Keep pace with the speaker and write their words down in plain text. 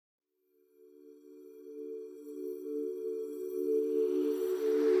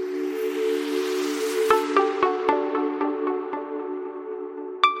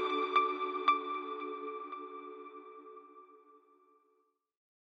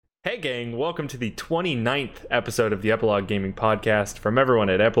Hey gang, welcome to the 29th episode of the Epilogue Gaming Podcast. From everyone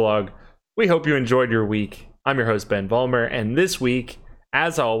at Epilogue, we hope you enjoyed your week. I'm your host Ben Vollmer, and this week,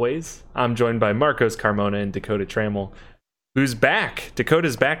 as always, I'm joined by Marcos Carmona and Dakota Trammell, who's back.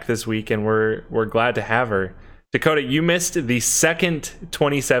 Dakota's back this week, and we're glad to have her. Dakota, you missed the second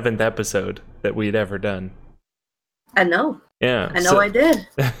 27th episode that we'd ever done. I know. Yeah. I know I did.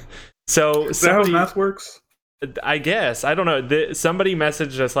 So is that how math works? I guess. I don't know. Somebody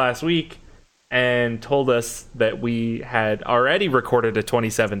messaged us last week and told us that we had already recorded a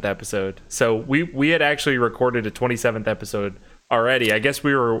 27th episode. So we had actually recorded a 27th episode already. I guess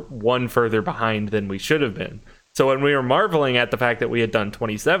we were one further behind than we should have been. So when we were marveling at the fact that we had done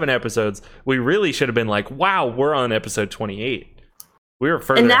 27 episodes, we really should have been like, wow, we're on episode 28. We were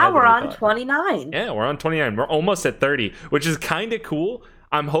further and now ahead we're than we on thought. 29. Yeah, we're on 29. We're almost at 30, which is kind of cool.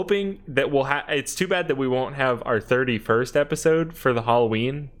 I'm hoping that we'll have. It's too bad that we won't have our 31st episode for the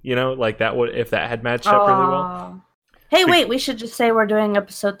Halloween. You know, like that would if that had matched up really well. Hey, wait! We should just say we're doing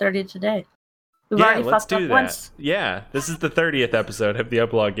episode 30 today. We've already let's fucked do up that. once. Yeah, this is the 30th episode of the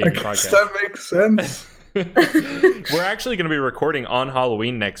Epilogue Gaming Podcast. That makes sense. We're actually going to be recording on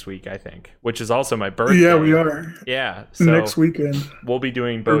Halloween next week, I think, which is also my birthday. Yeah, we are. Yeah, so Next weekend. we'll be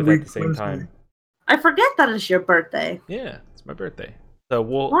doing both at the same time. I forget that it's your birthday. Yeah, it's my birthday. So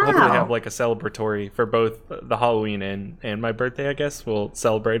we'll Wow. hopefully have like a celebratory for both the Halloween and my birthday, I guess. We'll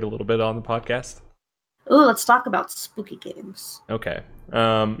celebrate a little bit on the podcast. Ooh, let's talk about spooky games. Okay.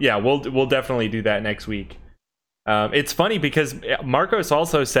 Yeah, we'll definitely do that next week. It's funny because Marcos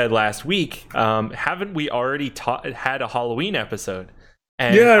also said last week, haven't we already had a Halloween episode?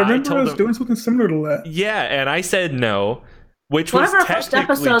 And Yeah, I remember I was him, doing something similar to that. Yeah, and I said no, which One was of our first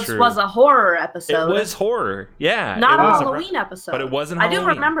technically episodes true. was a horror episode. It was horror. Yeah. Not it a was Halloween episode. but it wasn't I Halloween.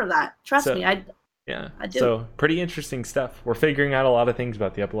 do remember that. Trust So- me. Yeah. I do. So pretty interesting stuff. We're figuring out a lot of things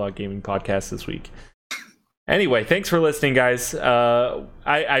about the Epilogue Gaming Podcast this week. Anyway, thanks for listening, guys. I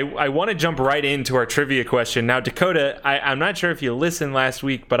want to jump right into our trivia question. Now, Dakota, I'm not sure if you listened last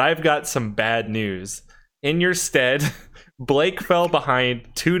week, but I've got some bad news. In your stead, Blake fell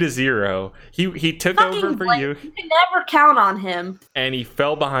behind 2-0. He took Fucking over for Blake, you, You can never count on him. and he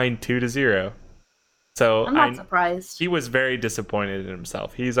fell behind 2-0. So I'm not surprised. he was very disappointed in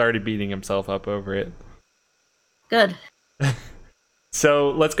himself. He's already beating himself up over it. Good. So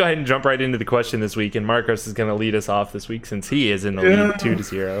let's go ahead and jump right into the question this week, and Marcos is going to lead us off this week since he is in the lead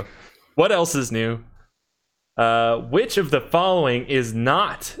 2-0. What else is new? Which of the following is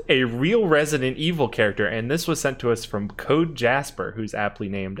not a real Resident Evil character? And this was sent to us from Code Jasper, who's aptly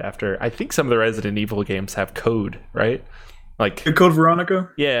named after, I think some of the Resident Evil games have Code, right? Like Code Veronica?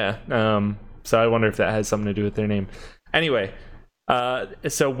 Yeah. So I wonder if that has something to do with their name. Anyway,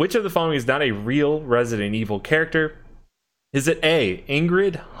 so which of the following is not a real Resident Evil character? Is it A,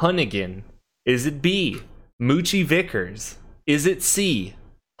 Ingrid Hunnigan? Is it B, Moochie Vickers? Is it C,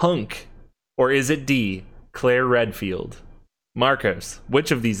 Hunk? Or is it D, Claire Redfield? Marcos,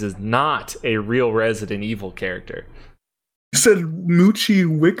 which of these is not a real Resident Evil character? You said Moochie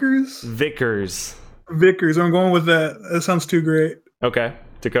Wickers? Vickers. Vickers. I'm going with that. That sounds too great. Okay.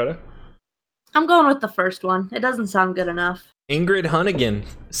 Dakota? I'm going with the first one. It doesn't sound good enough. Ingrid Hunnigan.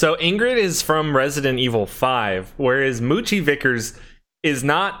 So Ingrid is from Resident Evil 5, whereas Moochie Vickers is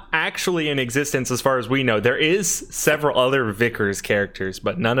not actually in existence as far as we know. There is several other Vickers characters,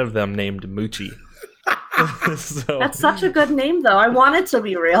 but none of them named Moochie. So, That's such a good name, though. I want it to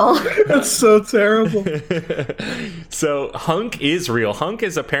be real. That's so terrible. so Hunk is real. Hunk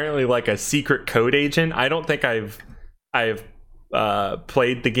is apparently like a secret code agent. I don't think I've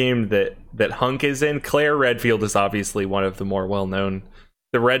played the game that Hunk is in. Claire Redfield is obviously one of the more well-known.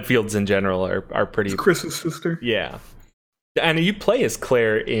 The Redfields in general are pretty... It's Chris's sister. Yeah. And you play as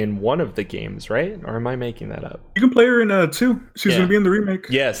Claire in one of the games, right? Or am I making that up? You can play her in 2. She's Yeah. going to be in the remake.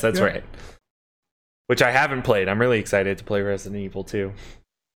 Yes, that's Yeah. right. Which I haven't played. I'm really excited to play Resident Evil 2.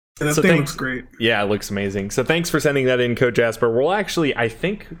 And that So thing thanks- looks great. Yeah, it looks amazing. So thanks for sending that in, Code Jasper. We'll actually, I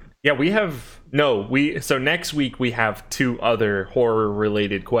think... Yeah, so next week we have 2 other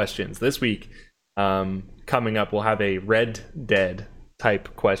horror-related questions. This week, coming up, we'll have a Red Dead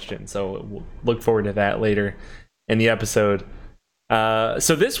type question. So we'll look forward to that later in the episode.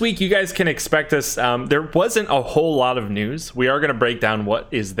 So this week, you guys can expect us. There wasn't a whole lot of news. We are going to break down what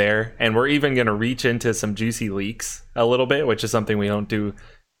is there, and we're even going to reach into some juicy leaks a little bit, which is something we don't do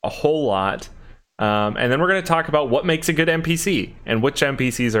a whole lot. And then we're going to talk about what makes a good NPC and which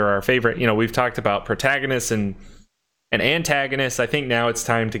NPCs are our favorite. You know, we've talked about protagonists and antagonists. I think now it's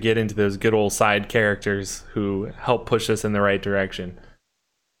time to get into those good old side characters who help push us in the right direction.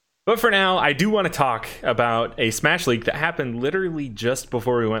 But for now, I do want to talk about a Smash leak that happened literally just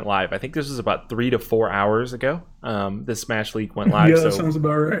before we went live. I think this was about 3 to 4 hours ago. This Smash leak went live. Yeah, so that sounds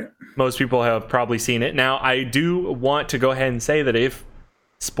about right. most people have probably seen it. Now, I do want to go ahead and say that if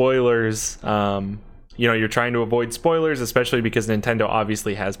spoilers, you're trying to avoid spoilers, especially because Nintendo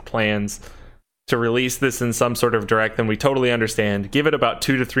obviously has plans to release this in some sort of direct, then we totally understand. Give it about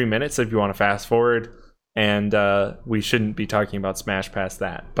 2 to 3 minutes if you want to fast forward. And we shouldn't be talking about Smash past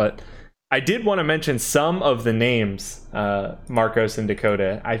that. But I did want to mention some of the names, Marcos and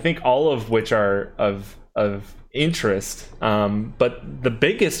Dakota. I think all of which are of interest. But the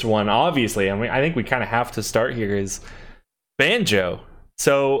biggest one, obviously, I think we kind of have to start here, is Banjo.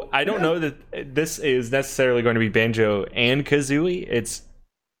 So I don't know that this is necessarily going to be Banjo and Kazooie.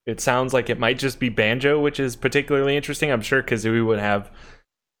 It sounds like it might just be Banjo, which is particularly interesting. I'm sure Kazooie would have,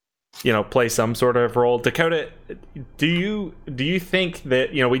 play some sort of role. Dakota, do you think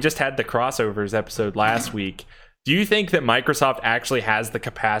that, we just had the crossovers episode last week. Do you think that Microsoft actually has the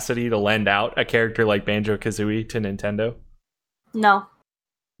capacity to lend out a character like Banjo-Kazooie to Nintendo? No.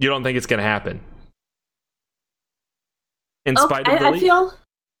 You don't think it's going to happen? In spite of the leak?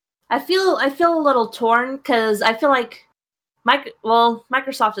 I feel a little torn because I feel like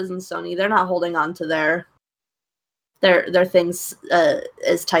Microsoft isn't Sony. They're not holding on to their things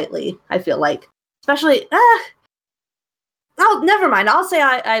as tightly, I feel like. Especially, never mind. I'll say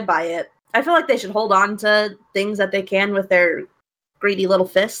I buy it. I feel like they should hold on to things that they can with their greedy little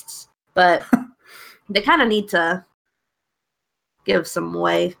fists, but they kind of need to give some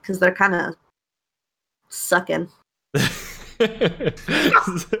way because they're kind of sucking.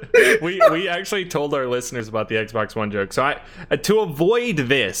 we actually told our listeners about the Xbox One joke. So to avoid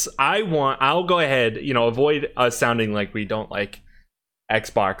this, I'll go ahead, avoid us sounding like we don't like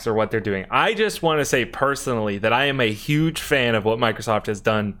Xbox or what they're doing. I just want to say personally that I am a huge fan of what Microsoft has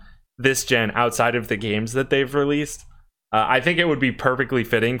done this gen outside of the games that they've released. I think it would be perfectly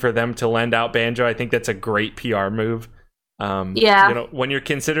fitting for them to lend out Banjo. I think that's a great PR move. When you're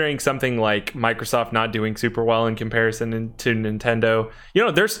considering something like Microsoft not doing super well in comparison to Nintendo,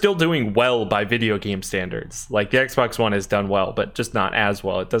 they're still doing well by video game standards. Like the Xbox One has done well, but just not as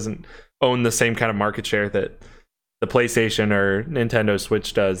well. It doesn't own the same kind of market share that the PlayStation or Nintendo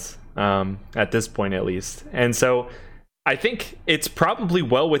Switch does, at this point at least. And so I think it's probably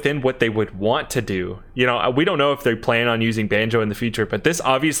well within what they would want to do. We don't know if they plan on using Banjo in the future, but this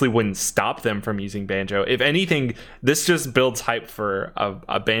obviously wouldn't stop them from using Banjo. If anything, this just builds hype for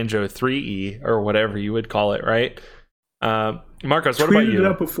a Banjo 3E or whatever you would call it, right? Marcos, what about you? Tweeted it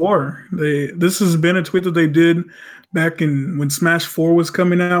out before. This has been a tweet that they did back when Smash 4 was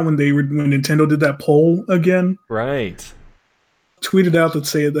coming out, when Nintendo did that poll again. Right. Tweeted out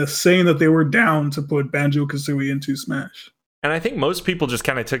saying that they were down to put Banjo-Kazooie into Smash. And I think most people just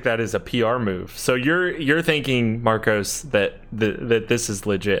kind of took that as a PR move. So you're thinking, Marcos, that this is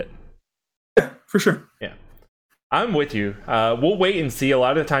legit. Yeah, for sure. Yeah. I'm with you. We'll wait and see. A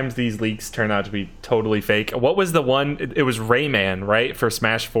lot of times these leaks turn out to be totally fake. What was the one? It was Rayman, right? For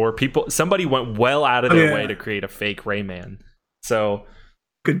Smash 4. Somebody went well out of their way to create a fake Rayman. So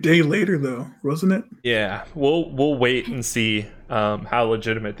a day later, though, wasn't it? Yeah, we'll wait and see how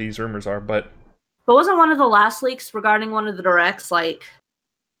legitimate these rumors are. But wasn't one of the last leaks regarding one of the directs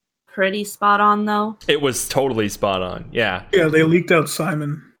pretty spot on though? It was totally spot on. Yeah. Yeah, they leaked out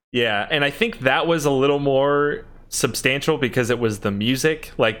Simon. Yeah, and I think that was a little more substantial because it was the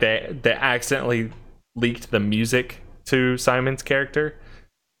music. Like they accidentally leaked the music to Simon's character.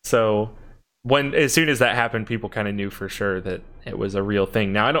 So as soon as that happened, people kind of knew for sure that it was a real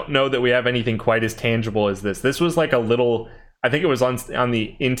thing. Now, I don't know that we have anything quite as tangible as this. This was like a little, I think it was on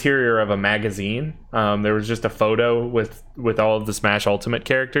the interior of a magazine. There was just a photo with all of the Smash Ultimate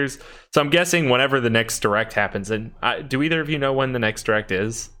characters. So I'm guessing whenever the next Direct happens, and do either of you know when the next Direct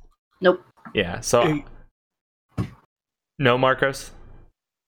is? Nope. Yeah, so no, Marcos?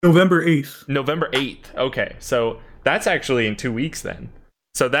 November 8th. November 8th. Okay, so that's actually in 2 weeks then.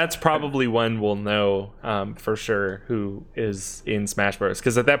 So that's probably when we'll know for sure who is in Smash Bros.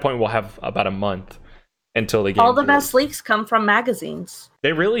 Because at that point we'll have about a month until the game. All the best leaks come from magazines.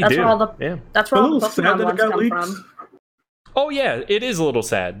 They really do. That's where all the Pokemon ones come from. Oh yeah, it is a little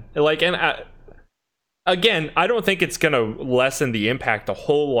sad. Again, I don't think it's gonna lessen the impact a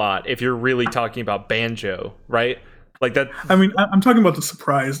whole lot if you're really talking about Banjo, right? Like that. I mean, I'm talking about the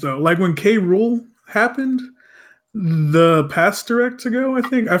surprise though. Like when K. Rool happened. The past Direct ago, I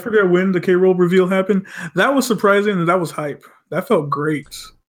think. I forget when the K. Rool reveal happened. That was surprising and that was hype. That felt great.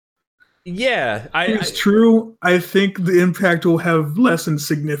 Yeah. It's true. I think the impact will have lessened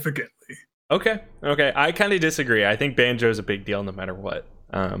significantly. Okay. I kind of disagree. I think Banjo's a big deal no matter what.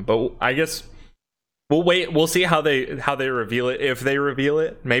 But I guess we'll wait. We'll see how they reveal it. If they reveal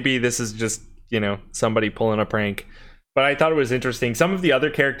it, maybe this is just somebody pulling a prank. But I thought it was interesting. Some of the other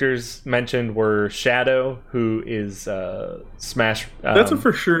characters mentioned were Shadow, who is Smash. That's a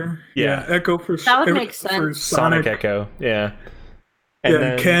for sure. Yeah, Echo for that would make sense. For Sonic Echo. Yeah. And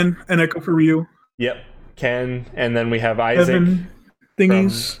then, Ken and Echo for Ryu. Yep, Ken, and then we have Isaac. Evan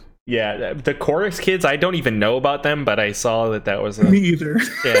thingies. The Chorus Kids. I don't even know about them, but I saw that was me either.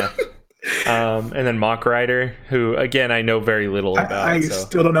 Yeah. And then Mock Rider, who again I know very little about. I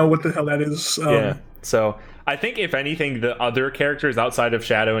still don't know what the hell that is. Yeah. So I think if anything, the other characters outside of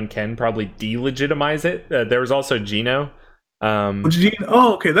Shadow and Ken probably delegitimize it. There was also Gino.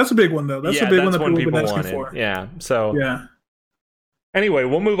 Okay, that's a big one though. That's a big one that people have been asking for. Yeah. So yeah. Anyway,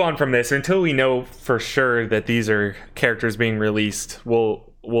 we'll move on from this until we know for sure that these are characters being released.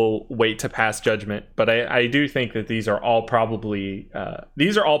 We'll wait to pass judgment, but I do think that these are all probably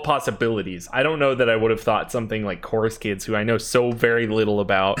these are all possibilities. I don't know that I would have thought something like Chorus Kids, who I know so very little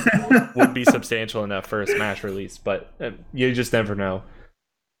about, would be substantial enough for a Smash release, but you just never know.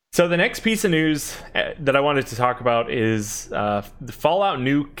 So the next piece of news that I wanted to talk about is the Fallout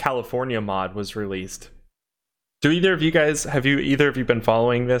New California mod was released. Have either of you been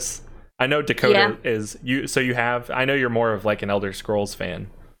following this? I know Dakota is you, so you have. I know you're more of like an Elder Scrolls fan.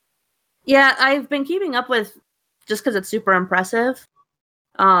 Yeah, I've been keeping up with just because it's super impressive,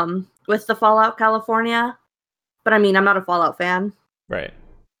 with the Fallout California. But I mean, I'm not a Fallout fan. Right.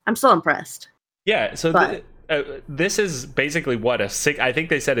 I'm still impressed. Yeah. So this is basically what I think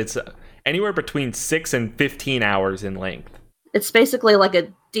they said it's anywhere between 6 and 15 hours in length. It's basically like a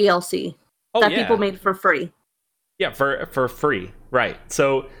DLC that people made for free. Yeah, for free, right?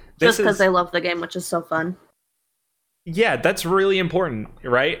 So just because they love the game, which is so fun. Yeah, that's really important,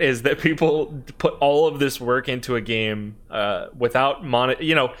 right? Is that people put all of this work into a game without a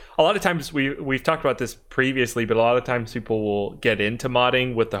lot of times we've talked about this previously, but a lot of times people will get into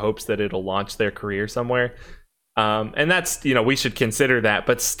modding with the hopes that it'll launch their career somewhere. And that's, we should consider that.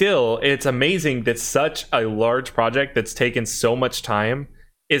 But still, it's amazing that such a large project that's taken so much time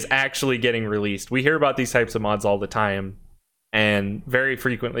is actually getting released. We hear about these types of mods all the time, and very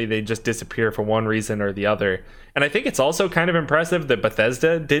frequently they just disappear for one reason or the other. And I think it's also kind of impressive that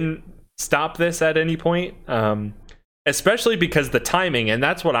Bethesda didn't stop this at any point, especially because the timing, and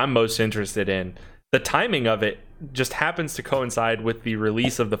that's what I'm most interested in, the timing of it just happens to coincide with the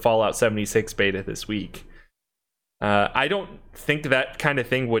release of the Fallout 76 beta this week. I don't think that kind of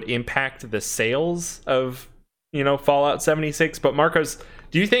thing would impact the sales of Fallout 76, but Marcos,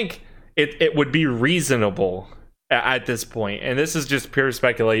 do you think it would be reasonable at this point, and this is just pure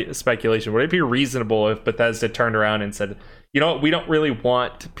speculation, would it be reasonable if Bethesda turned around and said, we don't really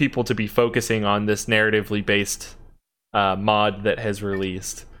want people to be focusing on this narratively based mod that has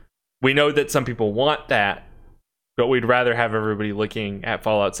released. We know that some people want that, but we'd rather have everybody looking at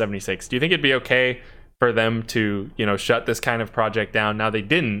Fallout 76. Do you think it'd be okay for them to shut this kind of project down? Now they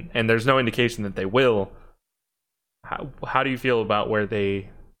didn't, and there's no indication that they will. How do you feel about where they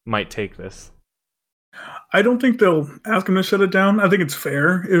might take this? I don't think they'll ask them to shut it down. I think it's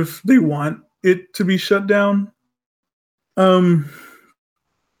fair if they want it to be shut down. Whole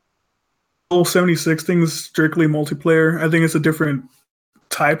 76 thing is strictly multiplayer. I think it's a different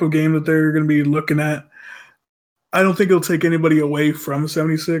type of game that they're going to be looking at. I don't think it'll take anybody away from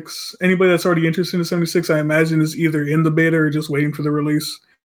 76. Anybody that's already interested in 76, I imagine, is either in the beta or just waiting for the release.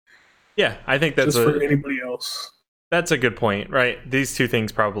 Yeah, I think that's just for anybody else. That's a good point, right? These two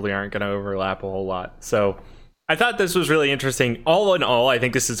things probably aren't going to overlap a whole lot. So I thought this was really interesting. All in all, I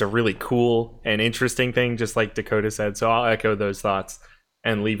think this is a really cool and interesting thing, just like Dakota said. So I'll echo those thoughts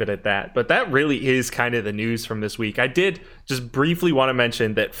and leave it at that. But that really is kind of the news from this week. I did just briefly want to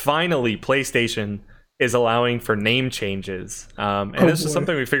mention that finally PlayStation is allowing for name changes. This is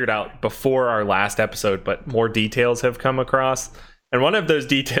something we figured out before our last episode, but more details have come across. And one of those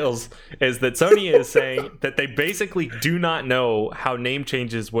details is that Sony is saying that they basically do not know how name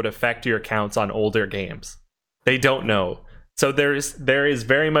changes would affect your accounts on older games. They don't know. So there is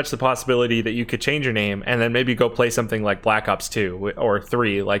very much the possibility that you could change your name and then maybe go play something like Black Ops 2 or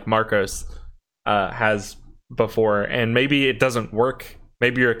 3 like Marcos has before, and maybe it doesn't work.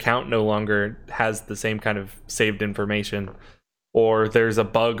 Maybe your account no longer has the same kind of saved information, or there's a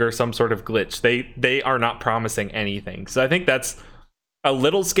bug or some sort of glitch. They are not promising anything. So I think that's a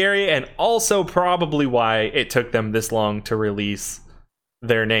little scary, and also probably why it took them this long to release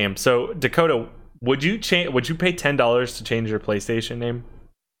their name. So Dakota, would you pay $10 to change your PlayStation name?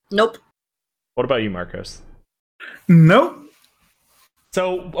 Nope. What about you, Marcos? Nope.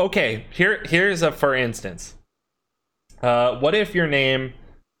 So okay, here's a for instance. What if your name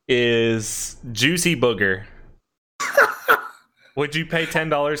is Juicy Booger. Would you pay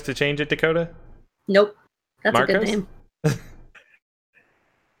 $10 to change it, Dakota? Nope. That's Marcos? a good name.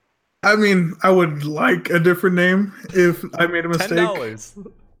 I mean, I would like a different name if I made a mistake.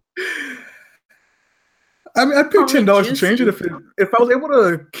 $10. I mean, I'd pay Call me $10 to change it Juicy. if I was able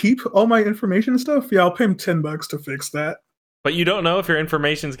to keep all my information and stuff. Yeah, I'll pay him $10 to fix that. But you don't know if your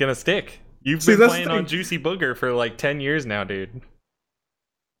information's gonna stick. You've See, been that's playing the on thing. Juicy Booger for like 10 years now, dude.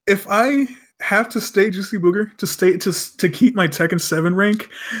 If I have to stay Juicy Booger to keep my Tekken 7 rank,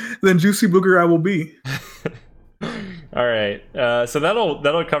 then Juicy Booger I will be. All right, so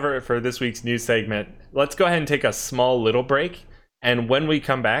that'll cover it for this week's news segment. Let's go ahead and take a small little break, and when we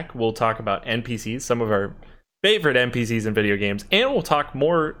come back, we'll talk about NPCs, some of our favorite NPCs in video games, and we'll talk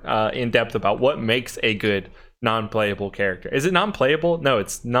more in depth about what makes a good non-playable character. Is it non-playable? No,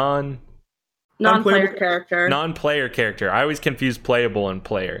 it's Non-player Non-playable- character. non-player character. I always confuse playable and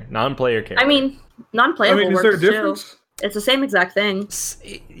player. Non-player character. I mean, non-playable is there a works difference? too. It's the same exact thing.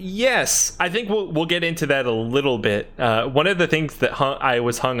 Yes, I think we'll get into that a little bit. One of the things that I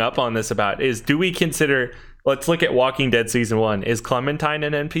was hung up on this about is, do we consider? Let's look at Walking Dead season 1. Is Clementine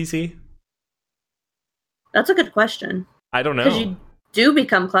an NPC? That's a good question. I don't know. Because you do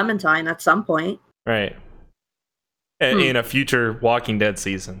become Clementine at some point. Right. In a future Walking Dead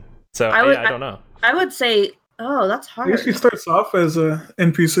season. So I would- I don't know. I would say, oh, that's I hard. guess she starts off as a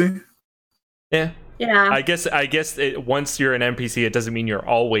NPC. Yeah. Yeah. I guess once you're an NPC, it doesn't mean you're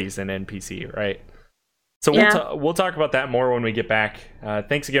always an NPC, right? So Yeah. we'll talk about that more when we get back.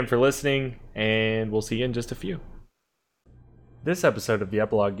 Thanks again for listening, and we'll see you in just a few. This episode of the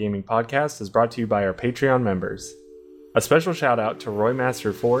Epilogue Gaming Podcast is brought to you by our Patreon members. A special shout out to Roy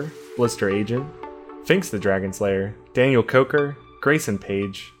Master 4, Blister Agent, Finks the Dragon Slayer, Daniel Coker, Grayson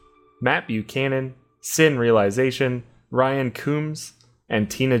Page, Matt Buchanan, Sin Realization, Ryan Coombs, and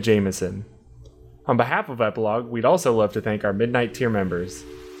Tina Jameson. On behalf of Epilogue, we'd also love to thank our Midnight Tier members,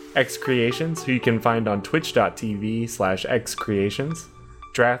 X Creations, who you can find on twitch.tv/xcreations,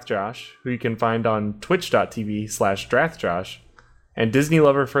 DrathJosh, who you can find on twitch.tv/DrathJosh, and Disney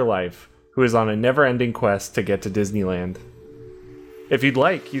Lover for Life, who is on a never-ending quest to get to Disneyland. If you'd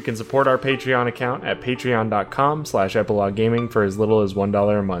like, you can support our Patreon account at patreon.com/epiloguegaming for as little as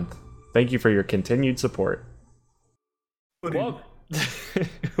 $1 a month. Thank you for your continued support.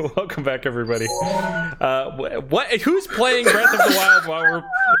 Welcome back, everybody. What? Who's playing Breath of the Wild while we're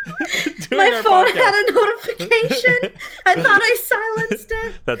doing My our phone podcast? had a notification. I thought I silenced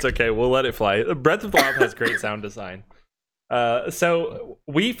it. That's okay. We'll let it fly. Breath of the Wild has great sound design. So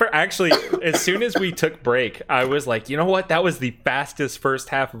actually, as soon as we took break, I was like, you know what? That was the fastest first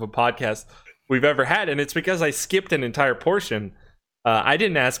half of a podcast we've ever had, and it's because I skipped an entire portion. I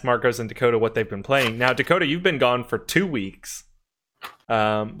didn't ask Marcos and Dakota what they've been playing. Now, Dakota, you've been gone for 2 weeks.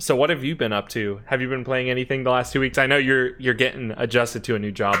 So what have you been up to? Have you been playing anything the last 2 weeks? I know you're getting adjusted to a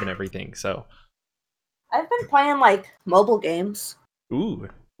new job and everything. So, I've been playing like mobile games. ooh,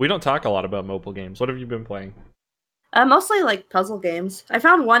 we don't talk a lot about mobile games. What have you been playing? Mostly like puzzle games. I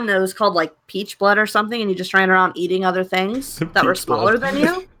found one that was called like Peach Blood or something, and you just ran around eating other things that were Peach smaller Blood. than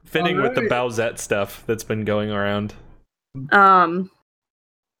you. Fitting with the Alright. Bowsette stuff that's been going around. There's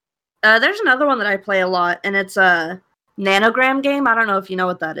another one that I play a lot, and it's a Nanogram game. I don't know if you know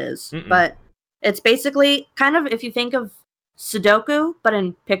what that is, Mm-mm. but it's basically kind of if you think of Sudoku, but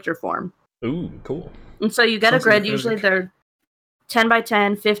in picture form. Ooh, cool. And so you get a Sounds like grid. Usually physics. they're 10 by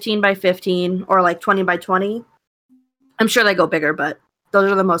 10, 15 by 15, or like 20 by 20. I'm sure they go bigger, but those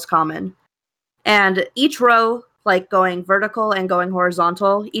are the most common. And each row, like going vertical and going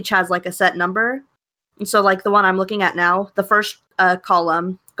horizontal, each has like a set number. And so like the one I'm looking at now, the first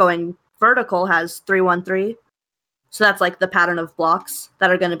column going vertical has 313. So that's like the pattern of blocks that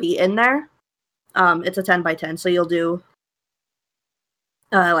are going to be in there. It's a 10 by 10. So you'll do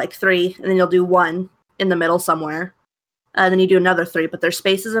like 3, and then you'll do 1 in the middle somewhere. Then you do another 3, but there's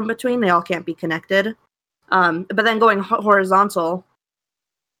spaces in between. They all can't be connected. But then going horizontal,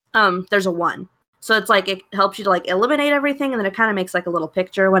 there's a 1. So it's like it helps you to like eliminate everything, and then it kind of makes like a little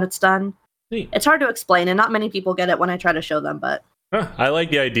picture when it's done. Neat. It's hard to explain, and not many people get it when I try to show them, but Huh, I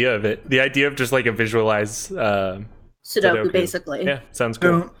like the idea of it. The idea of just like a visualized. Sudoku, Sudoku. basically. Yeah, sounds I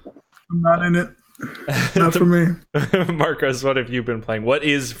cool. don't- I'm not in it. Not for me. Marcos, what have you been playing? What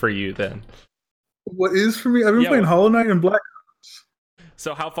is for you then? What is for me? I've been Yeah, playing what- Hollow Knight and Black.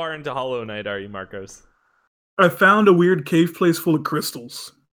 So how far into Hollow Knight are you, Marcos? I found a weird cave place full of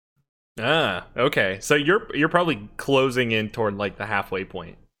crystals. Ah, okay. So you're probably closing in toward like the halfway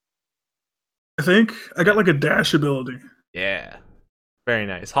point. I think I got like a dash ability. Yeah. Very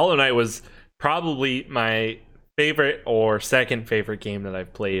nice. Hollow Knight was probably my favorite or second favorite game that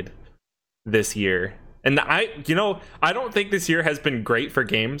I've played this year. And I don't think this year has been great for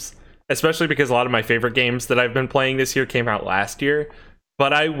games, especially because a lot of my favorite games that I've been playing this year came out last year.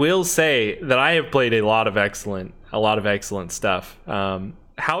 But I will say that I have played a lot of excellent stuff.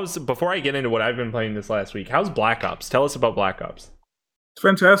 Before I get into what I've been playing this last week, how's Black Ops? Tell us about Black Ops. It's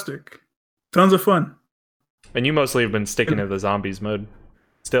fantastic. Tons of fun. And you mostly have been sticking to the zombies mode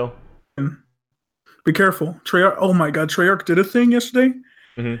still. Be careful. Treyarch, oh my god, Treyarch did a thing yesterday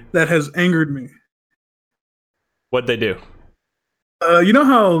that has angered me. What'd they do? You know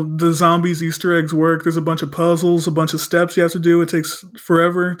how the zombies Easter eggs work? There's a bunch of puzzles, a bunch of steps you have to do. It takes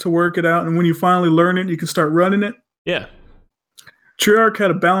forever to work it out. And when you finally learn it, you can start running it. Yeah. Treyarch had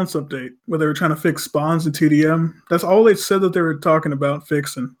a balance update where they were trying to fix spawns in TDM. That's all they said that they were talking about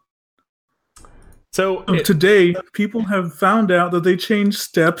fixing. So today, people have found out that they changed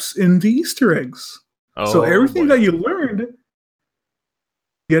steps in the Easter eggs. So everything that you learned,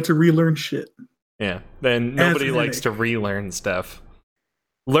 you had to relearn shit. Yeah, then nobody likes to relearn stuff.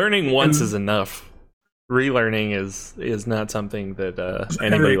 Learning once is enough. Relearning is not something that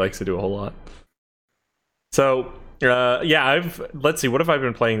anybody likes to do a whole lot. So, let's see, what have I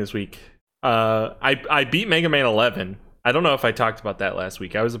been playing this week? I beat Mega Man 11. I don't know if I talked about that last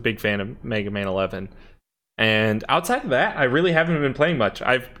week. I was a big fan of Mega Man 11. And outside of that, I really haven't been playing much.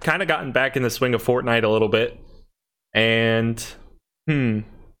 I've kind of gotten back in the swing of Fortnite a little bit. And,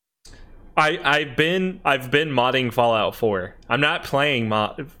 I've been modding Fallout 4. I'm not playing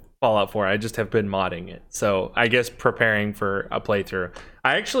Fallout 4. I just have been modding it. So I guess preparing for a playthrough.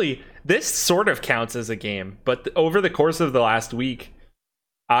 This sort of counts as a game, but over the course of the last week,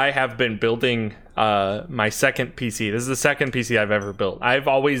 I have been building my second PC. This is the second PC I've ever built. I've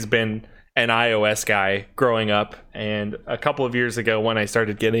always been an iOS guy growing up, and a couple of years ago when I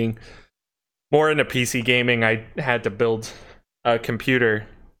started getting more into PC gaming, I had to build a computer.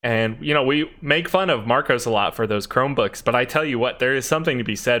 And, we make fun of Marcos a lot for those Chromebooks, but I tell you what, there is something to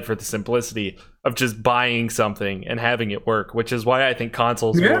be said for the simplicity of just buying something and having it work, which is why I think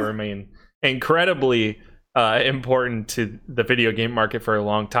consoles will remain incredibly important to the video game market for a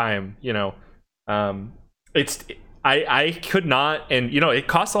long time. I could not, and it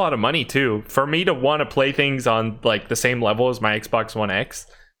costs a lot of money too for me to want to play things on like the same level as my Xbox One X.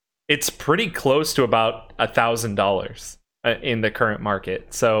 It's pretty close to about $1,000 in the current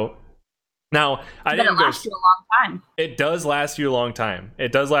market. So now I didn't last you a long time. It does last you a long time.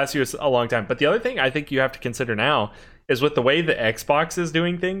 It does last you a long time. But the other thing I think you have to consider now is with the way the Xbox is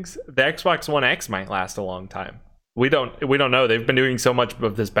doing things, the Xbox One X might last a long time. We don't know. They've been doing so much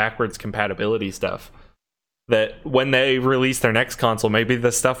of this backwards compatibility stuff that when they release their next console, maybe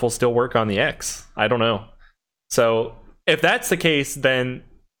the stuff will still work on the X. I don't know. So if that's the case, then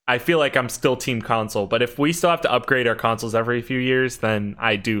I feel like I'm still team console. But if we still have to upgrade our consoles every few years, then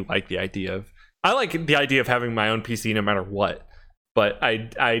I do like the idea of having my own PC no matter what. But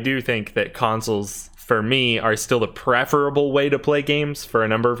I do think that consoles for me are still the preferable way to play games for a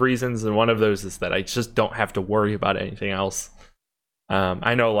number of reasons, and one of those is that I just don't have to worry about anything else.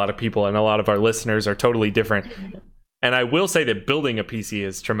 I know a lot of people and a lot of our listeners are totally different, and I will say that building a PC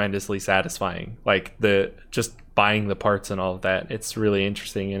is tremendously satisfying. Like just buying the parts and all of that, it's really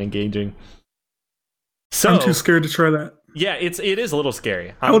interesting and engaging. So I'm too scared to try that. Yeah, it is a little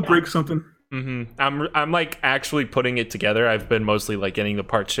scary. I would break something. I'm like actually putting it together. I've been mostly like getting the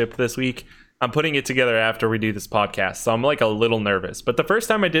parts shipped this week. I'm putting it together after we do this podcast, so I'm like a little nervous. But the first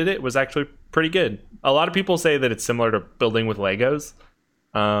time I did it was actually pretty good. A lot of people say that it's similar to building with Legos.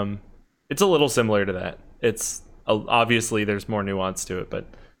 It's a little similar to that. It's obviously there's more nuance to it, but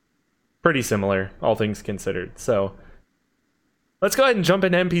pretty similar, all things considered. So let's go ahead and jump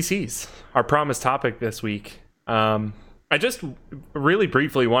into NPCs, our promised topic this week. I just really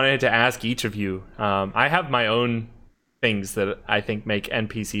briefly wanted to ask each of you. I have my own things that I think make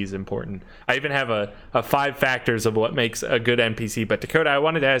NPCs important. I even have a 5 factors of what makes a good NPC. But Dakota, I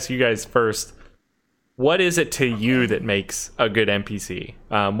wanted to ask you guys first, what is it to you that makes a good NPC?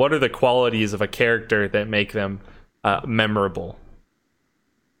 What are the qualities of a character that make them memorable?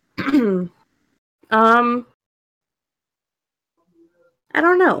 I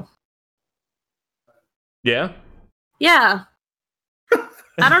don't know. Yeah? Yeah.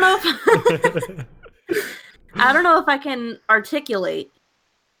 I don't know if I don't know if I can articulate.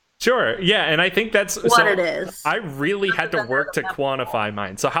 Sure. Yeah, and I think that's what it is. I really had to work to quantify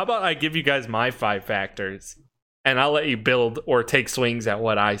mine. So how about I give you guys my 5 factors and I'll let you build or take swings at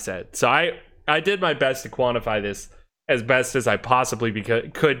what I said. So I did my best to quantify this as best as I possibly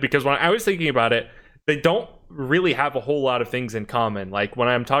could, because when I was thinking about it, they don't really have a whole lot of things in common. Like when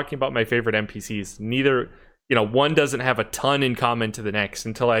I'm talking about my favorite NPCs, neither one doesn't have a ton in common to the next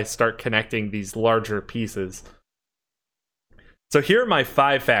until I start connecting these larger pieces. So here are my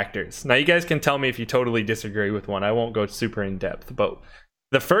 5 factors. Now you guys can tell me if you totally disagree with one. I won't go super in depth, but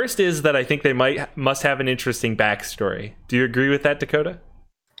the first is that I think they must have an interesting backstory. Do you agree with that, Dakota?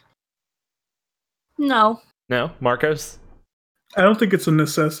 No. No? Marcos? I don't think it's a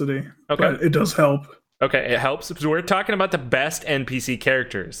necessity. Okay. But it does help. Okay, it helps. We're talking about the best NPC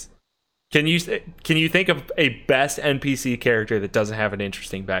characters. Can you think of a best NPC character that doesn't have an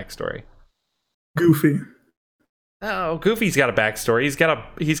interesting backstory? Goofy. Oh, Goofy's got a backstory. He's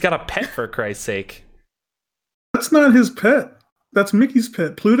got a pet, for Christ's sake. That's not his pet. That's Mickey's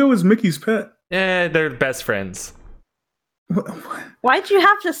pet. Pluto is Mickey's pet. They're best friends. Why'd you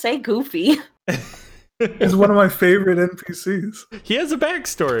have to say Goofy? He's one of my favorite NPCs. He has a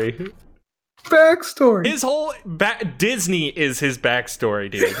backstory. Backstory. His whole Disney is his backstory,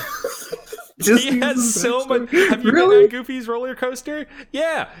 dude. Disney He has so much. Have you Really? been on Goofy's roller coaster?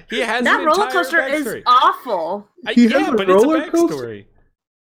 Yeah, he has That an roller entire coaster backstory. is awful. He has Yeah, a but it's a roller coaster? backstory.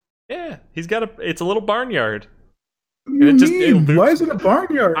 Yeah, he's got it's a little barnyard. What do you it just- mean? it- Why is it a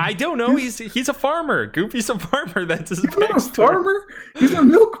barnyard? I don't know. He's a farmer. Goofy's a farmer. That's his He's not a backstory. farmer. He's a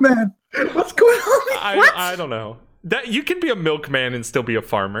milkman. What's going on? What? I don't know. That you can be a milkman and still be a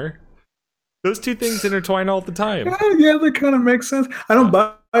farmer. Those two things intertwine all the time. Yeah, that kind of makes sense. I don't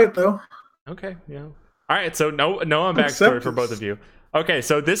buy it though. Okay, yeah. All right, so no on backstory Accept for this. both of you. Okay,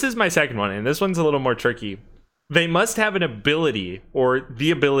 so this is my second one, and this one's a little more tricky. They must have an ability or the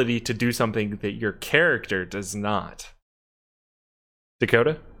ability to do something that your character does not.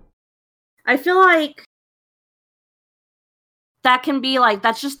 Dakota? I feel like that can be like,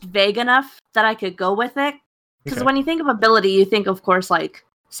 that's just vague enough that I could go with it. Because Okay. when you think of ability, you think, of course, like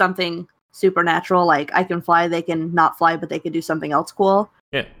something supernatural, like I can fly, they can not fly, but they could do something else cool.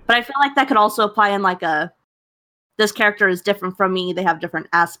 Yeah. But I feel like that could also apply in like this character is different from me, they have different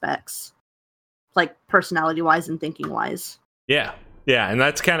aspects, like personality-wise and thinking-wise. Yeah, and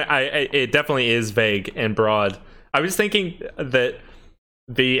that's kind of it definitely is vague and broad. I was thinking that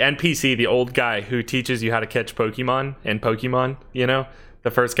the NPC, the old guy who teaches you how to catch Pokemon in Pokemon,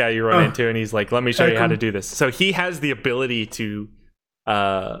 the first guy you run into, and he's like, "Let me show you how to do this." So he has the ability to,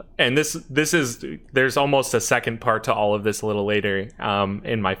 and this is there's almost a second part to all of this a little later,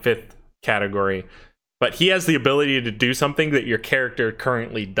 in my 5th category, but he has the ability to do something that your character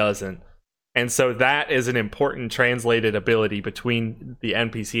currently doesn't. And so that is an important translated ability between the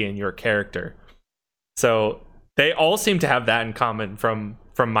NPC and your character. So they all seem to have that in common from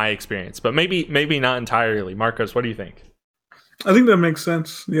my experience, but maybe not entirely. Marcos, what do you think? I think that makes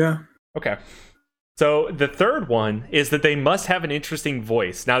sense. Yeah. Okay. So the third one is that they must have an interesting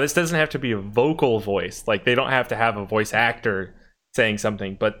voice. Now, this doesn't have to be a vocal voice. Like, they don't have to have a voice actor saying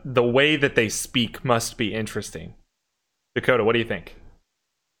something, but the way that they speak must be interesting. Dakota, what do you think?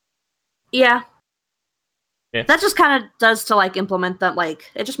 Yeah. Yeah. That just kind of does to like implement that, like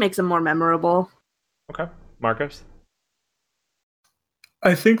it just makes them more memorable. Okay. Marcos?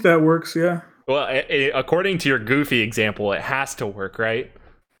 I think that works. Yeah. Well, according to your Goofy example, it has to work, right?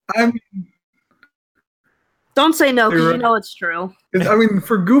 I mean, Don't say no, because You're you know it's true.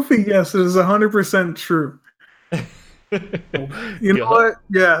 for Goofy, yes, it is 100% true. You know what?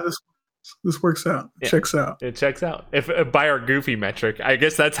 Yeah, this works out. Yeah. Checks out. It checks out. If by our Goofy metric, I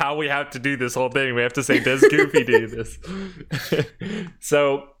guess that's how we have to do this whole thing. We have to say, does Goofy do this?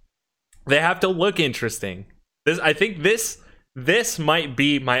 So they have to look interesting. I think this might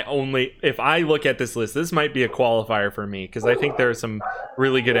be my only. If I look at this list, this might be a qualifier for me, because I think there are some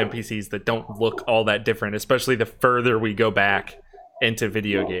really good NPCs that don't look all that different, especially the further we go back into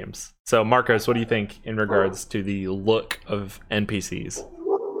video games. So Marcos, what do you think in regards to the look of NPCs?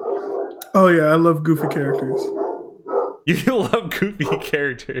 Oh yeah, I love Goofy characters. You love Goofy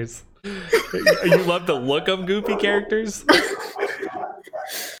characters. You love the look of Goofy characters?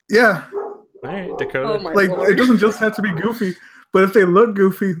 Yeah, All right, Dakota. Oh my like lord. it doesn't just have to be Goofy, but if they look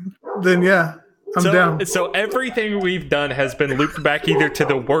goofy, then yeah, I'm down. So everything we've done has been looped back either to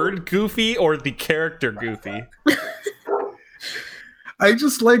the word Goofy or the character Goofy. I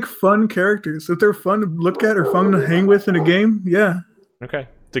just like fun characters. If they're fun to look at or fun to hang with in a game, yeah. Okay.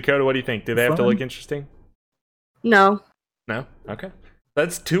 Dakota, what do you think? Do they have to Fun. look interesting? No. No? Okay.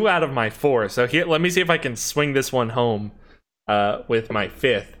 That's 2 out of my 4. So here, let me see if I can swing this one home with my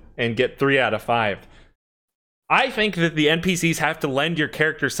 5th and get 3 out of 5. I think that the NPCs have to lend your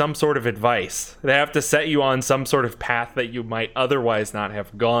character some sort of advice. They have to set you on some sort of path that you might otherwise not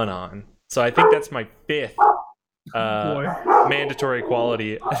have gone on. So I think that's my 5th Boy. mandatory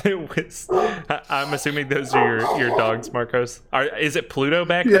quality. I'm assuming those are your dogs, Marcos. Is it Pluto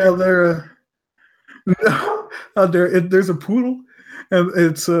back there? Yeah, they're Out there, there's a poodle, and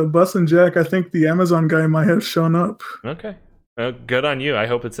it's Bus and Jack. I think the Amazon guy might have shown up. Okay. Good on you. I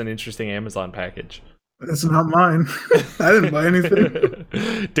hope it's an interesting Amazon package. It's not mine. I didn't buy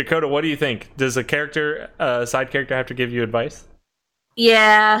anything. Dakota, what do you think? Does a side character have to give you advice?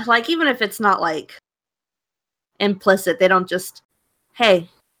 Yeah, like even if it's not like implicit, they don't just, hey,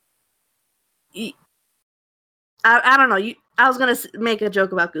 I don't know. I was gonna make a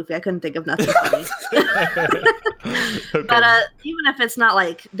joke about Goofy. I couldn't think of nothing funny. Okay. But even if it's not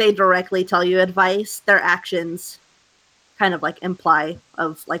like they directly tell you advice, their actions kind of like imply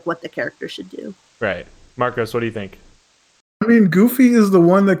of like what the character should do. Right. Marcos, what do you think? I mean, Goofy is the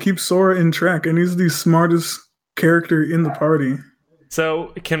one that keeps Sora in track, and he's the smartest character in the party.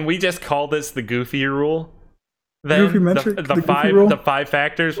 So, can we just call this the Goofy rule? Then Goofy metric, the Goofy rule? the 5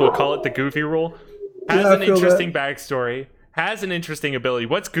 factors, we'll call it the Goofy rule. Has Yeah, an interesting backstory. Has an interesting ability.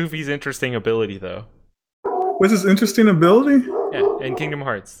 What's Goofy's interesting ability, though? What's his interesting ability? Yeah, in Kingdom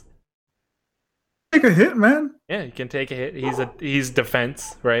Hearts. Take a hit, man. Yeah, he can take a hit. He's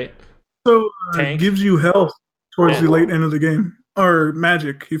defense, right? So Tank. gives you health towards Yeah. the late end of the game. Or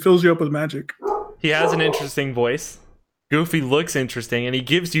magic. He fills you up with magic. He has an interesting voice. Goofy looks interesting, and he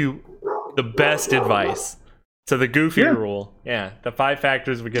gives you the best advice. So the Goofy rule. Yeah, the 5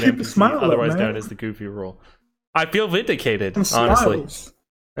 factors we get Keep a NPC, smile up, otherwise man. known as the Goofy rule. I feel vindicated, And honestly. smiles.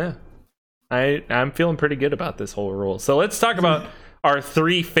 Yeah. I'm feeling pretty good about this whole rule. So let's talk about our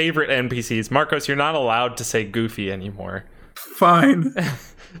 3 favorite NPCs. Marcos, you're not allowed to say Goofy anymore. Fine.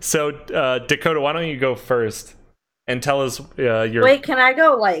 So, Dakota, why don't you go first and tell us your... Wait, can I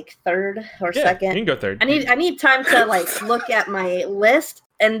go like third or Yeah, second? you can go third. I need time to like look at my list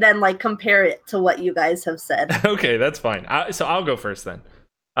and then like compare it to what you guys have said. Okay, that's fine. So I'll go first then.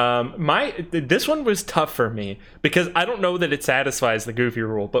 This one was tough for me because I don't know that it satisfies the Goofy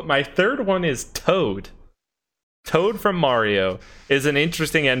rule, but my third one is Toad. Toad from Mario is an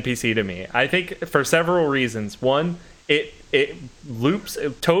interesting NPC to me. I think for several reasons. One, it loops.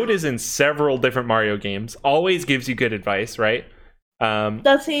 Toad is in several different Mario games. Always gives you good advice, right?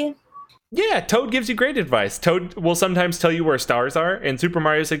 Does he? Yeah, Toad gives you great advice. Toad will sometimes tell you where stars are. In Super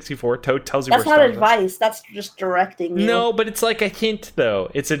Mario 64, Toad tells you That's where not stars advice. That's just directing are. you. No, but it's like a hint, though.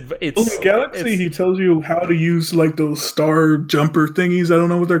 It's In Galaxy, he tells you how to use like those star jumper thingies. I don't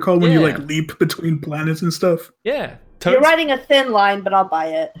know what they're called when you like leap between planets and stuff. Yeah. You're writing a thin line, but I'll buy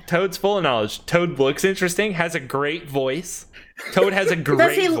it. Toad's full of knowledge. Toad looks interesting, has a great voice. Toad has a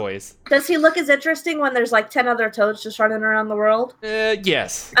great voice. Does he look as interesting when there's like 10 other Toads just running around the world?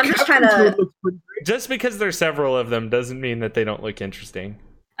 Yes. I'm just trying to. Just because there's several of them doesn't mean that they don't look interesting.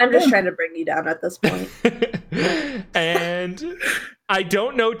 I'm just trying to bring you down at this point. And I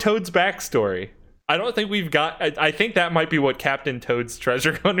don't know Toad's backstory. I don't think we've got... I think that might be what Captain Toad's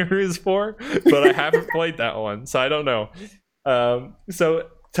Treasure Hunter is for, but I haven't played that one, so I don't know. So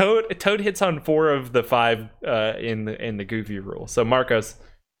Toad hits on 4 of the 5 in the Goofy rule. So Marcos,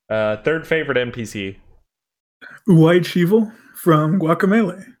 third favorite NPC. White Cheevel from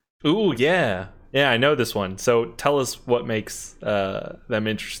Guacamelee. Ooh, yeah. Yeah, I know this one. So tell us what makes them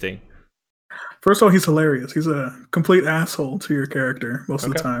interesting. First of all, he's hilarious. He's a complete asshole to your character most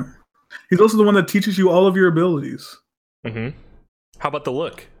of the time. He's also the one that teaches you all of your abilities. Mm-hmm. How about the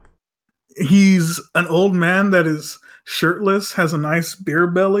look? He's an old man that is shirtless, has a nice beer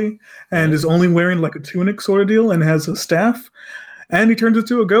belly, and is only wearing like a tunic sort of deal, and has a staff, and he turns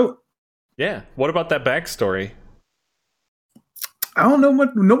into a goat. Yeah. What about that backstory? I don't know much.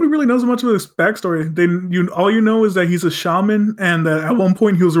 Nobody really knows much of his backstory. All you know is that he's a shaman, and that at one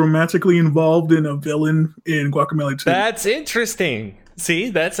point he was romantically involved in a villain in Guacamelee 2. That's interesting. See,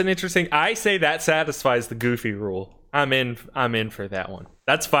 that's an interesting. I say that satisfies the Goofy rule. I'm in for that one.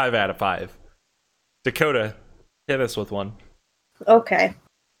 That's 5 out of 5. Dakota, hit us with one. Okay.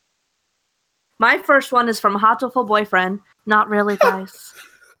 My first one is from Hatoful Boyfriend. Not really, guys.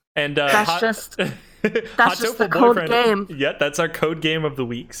 And that's just the code game. Yeah, that's our code game of the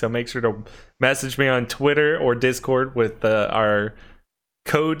week. So make sure to message me on Twitter or Discord with our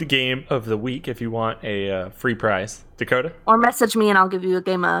code game of the week if you want a free prize. Dakota? Or message me and I'll give you a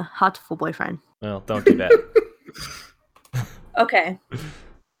game of Hatoful Boyfriend. Well, don't do that. Okay.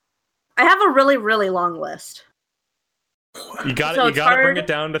 I have a really, really long list. You got So it. You it's got to bring hard. it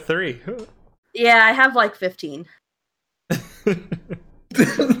down to 3. Yeah, I have like 15.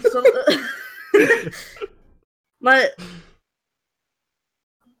 So, but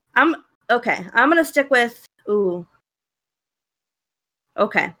I'm gonna stick with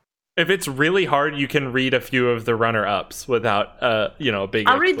okay. If it's really hard, you can read a few of the runner-ups without a big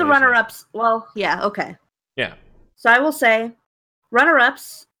I'll read the explanation. runner-ups. Well, yeah, okay. Yeah. So I will say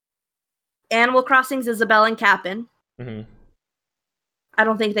runner-ups Animal Crossing's Isabelle and Cap'n. Mm-hmm. I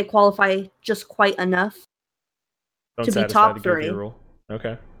don't think they qualify just quite enough Don't to be satisfy top the Goofy 3. rule.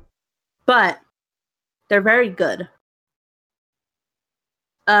 Okay. But they're very good.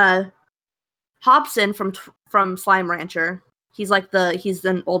 Hobson from Slime Rancher. He's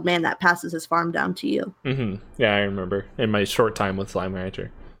an old man that passes his farm down to you. Mm-hmm. Yeah, I remember in my short time with Slime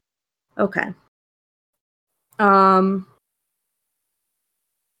Rancher. Okay. I'm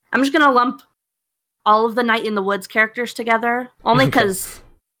just gonna lump all of the Night in the Woods characters together, only because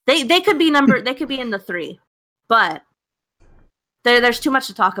they could be in the 3, but there's too much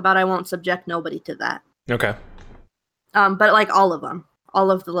to talk about. I won't subject nobody to that. Okay. But like all of them,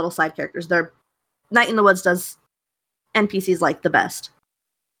 all of the little side characters, Night in the Woods does NPCs like the best.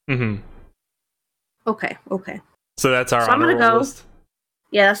 Mm-hmm. Okay. So that's our So I'm honor gonna roll go. list.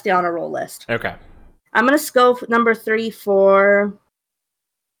 Yeah, that's the honor roll list. Okay. I'm gonna go number 3 for.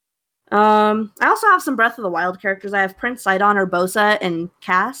 I also have some Breath of the Wild characters. I have Prince, Sidon, Urbosa, and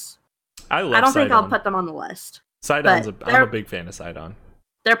Cass. I love. I don't think I'll Sidon. put them on the list. Sidon's. but I'm a big fan of Sidon.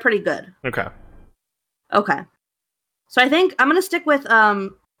 They're pretty good. Okay. So I think I'm gonna stick with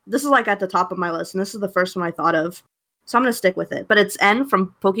this is like at the top of my list, and this is the first one I thought of. So I'm gonna stick with it. But it's N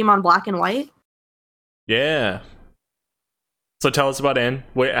from Pokemon Black and White. Yeah. So tell us about N.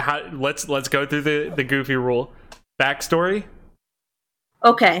 Wait, let's go through the Goofy rule. Backstory?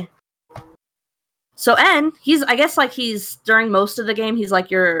 Okay. So N, he's during most of the game, he's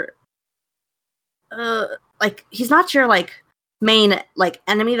like your he's not your like main like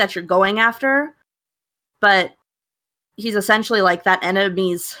enemy that you're going after, but he's essentially like that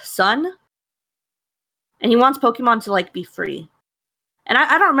enemy's son. And he wants Pokemon to like be free. And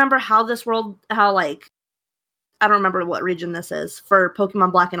I don't remember I don't remember what region this is for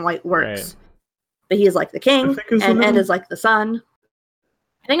Pokemon Black and White works. Right. But he is like the king, and N is like the son.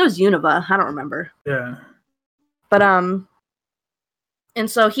 I think it was Unova. I don't remember. Yeah. But and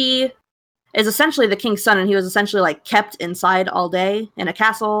so he is essentially the king's son, and he was essentially like kept inside all day in a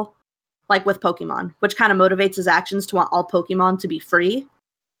castle, like with Pokemon, which kind of motivates his actions to want all Pokemon to be free.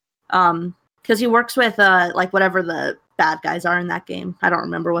 Because he works with like whatever the bad guys are in that game. I don't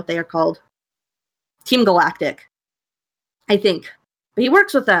remember what they are called. Team Galactic, I think. But he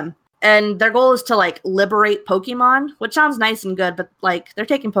works with them. And their goal is to like liberate Pokemon, which sounds nice and good, but like they're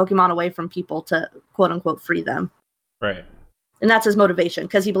taking Pokemon away from people to quote unquote free them. Right. And that's his motivation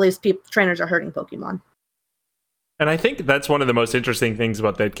because he believes trainers are hurting Pokemon. And I think that's one of the most interesting things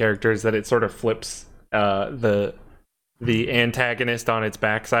about that character is that it sort of flips the antagonist on its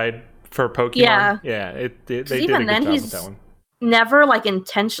backside for Pokemon. Yeah. They did a good job with that one. Never like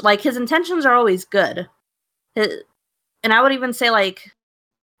his intentions are always good. And I would even say like.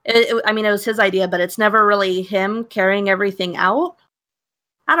 It was his idea, but it's never really him carrying everything out.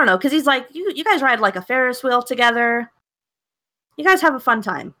 I don't know, because he's like, you guys ride like a Ferris wheel together. You guys have a fun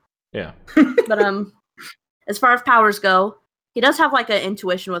time. Yeah. But as far as powers go, he does have like an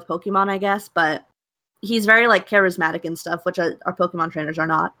intuition with Pokemon, I guess, but he's very like charismatic and stuff, which our Pokemon trainers are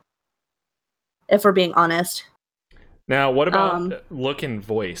not. If we're being honest. Now, what about look and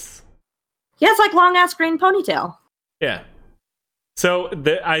voice? He has like long ass green ponytail. Yeah. So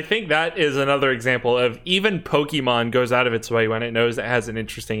I think that is another example of even Pokemon goes out of its way when it knows it has an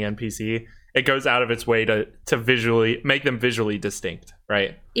interesting NPC. It goes out of its way to visually make them visually distinct,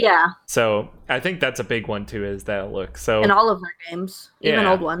 right? Yeah. So I think that's a big one too. Is that look? So in all of their games, even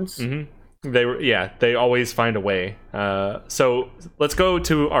old ones. Mm-hmm. They always find a way. So let's go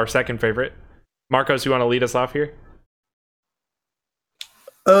to our second favorite. Marcos, you want to lead us off here?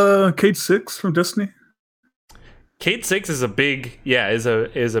 Cade 6 from Destiny. Cade 6 is a big has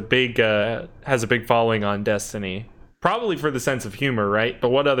a big following on Destiny. Probably for the sense of humor, right? But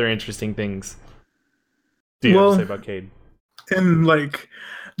what other interesting things do you have to say about Cade? And like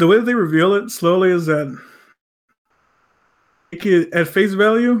the way they reveal it slowly is that at face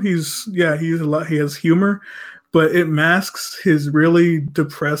value, he has humor, but it masks his really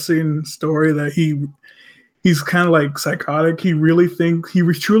depressing story that he's kind of like psychotic. He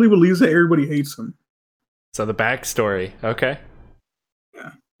truly believes that everybody hates him. So the backstory, okay.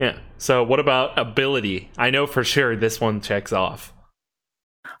 Yeah. So what about ability? I know for sure this one checks off.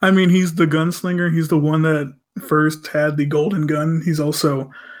 I mean, he's the gunslinger. He's the one that first had the golden gun. He's also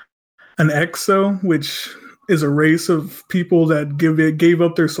an Exo, which is a race of people that gave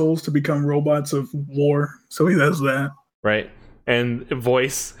up their souls to become robots of war. So he does that. Right. And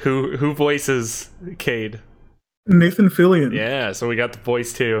voice, who voices Cade? Nathan Fillion. Yeah, so we got the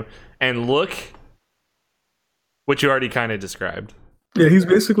voice too. And look, which you already kind of described. Yeah, he's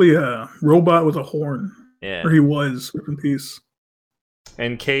basically a robot with a horn. Yeah. Or he was, in peace.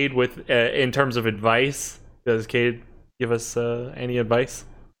 And Cade, with in terms of advice, does Cade give us any advice?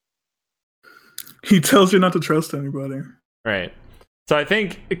 He tells you not to trust anybody. Right. So I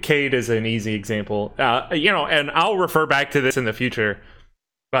think Cade is an easy example. And I'll refer back to this in the future.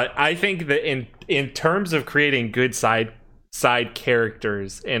 But I think that in terms of creating good side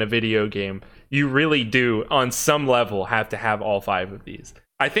characters in a video game, you really do, on some level, have to have all 5 of these.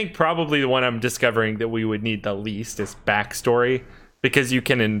 I think probably the one I'm discovering that we would need the least is backstory, because you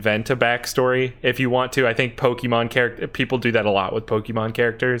can invent a backstory if you want to. I think people do that a lot with Pokemon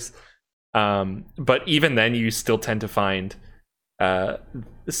characters. But even then, you still tend to find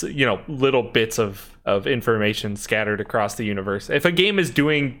little bits of information scattered across the universe. If a game is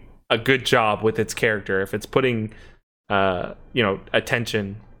doing a good job with its character, if it's putting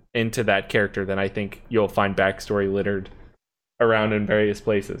attention into that character, then I think you'll find backstory littered around in various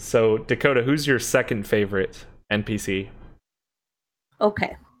places. So Dakota, who's your second favorite NPC?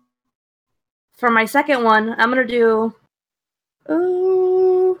 Okay. For my second one, I'm gonna do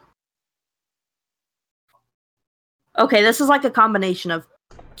okay, this is like a combination of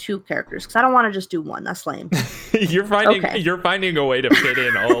 2 characters, because I don't want to just do one. That's lame. You're finding a way to fit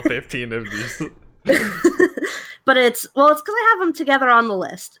in all 15 of these. But it's because I have them together on the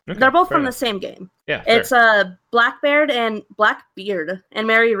list. Okay, they're both from enough. the same game. Yeah, it's Blackbeard and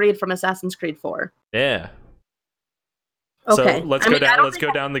Mary Reed from Assassin's Creed 4. Yeah. Okay. So let's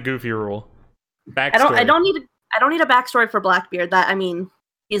go down the goofy rule. Backstory. I don't need a backstory for Blackbeard.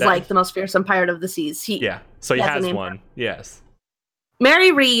 He's like the most fearsome pirate of the seas. He has one. Yes.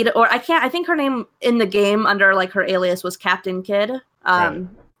 Mary Reed, or I think her name in the game under like her alias was Captain Kidd.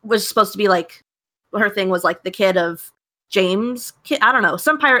 Was supposed to be like, her thing was like the kid of James Kidd. I don't know,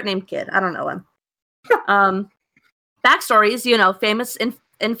 some pirate named Kidd. I don't know him. Backstories, famous,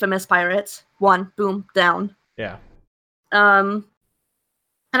 infamous pirates. 1, boom, down. Yeah. And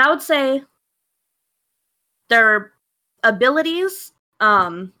I would say their abilities.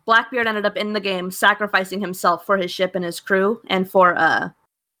 Blackbeard ended up in the game sacrificing himself for his ship and his crew, and for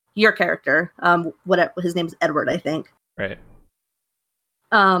your character, his name's Edward, I think. Right.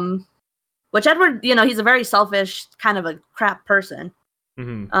 Which Edward, he's a very selfish, kind of a crap person.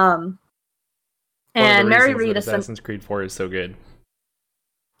 Mm-hmm. And Mary Reed, Assassin's Creed 4 is so good.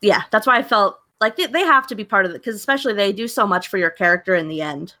 Yeah, that's why I felt like they have to be part of it, because especially they do so much for your character in the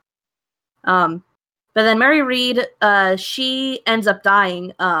end. But then Mary Reed, she ends up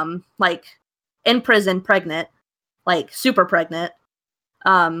dying, like in prison, pregnant, like super pregnant.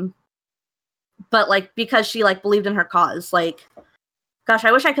 But like because she like believed in her cause. Like, gosh,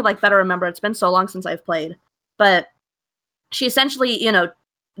 I wish I could like better remember. It's been so long since I've played. But she essentially,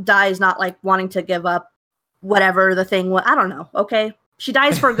 dies not like wanting to give up whatever the thing was. I don't know. Okay. She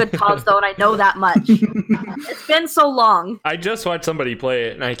dies for a good cause, though, and I know that much. It's been so long. I just watched somebody play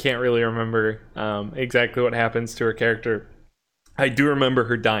it, and I can't really remember exactly what happens to her character. I do remember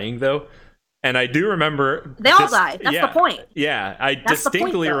her dying, though, and I do remember... They all die. That's the point. Yeah, I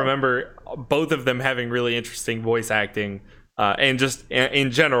distinctly remember both of them having really interesting voice acting and just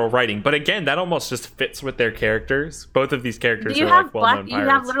in general writing. But again, that almost just fits with their characters. Both of these characters are like well-known pirates. You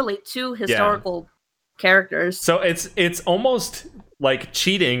have literally 2 historical characters. So it's almost like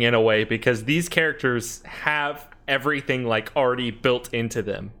cheating in a way, because these characters have everything like already built into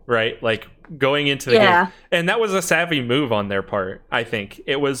them, right? Like going into the game. And that was a savvy move on their part, I think.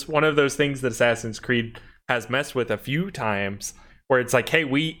 It was one of those things that Assassin's Creed has messed with a few times, where it's like, hey,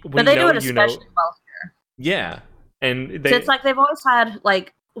 we but they do it especially well here. Yeah. And so it's like they've always had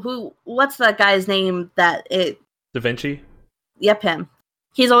like what's that guy's name Da Vinci? Yep, him.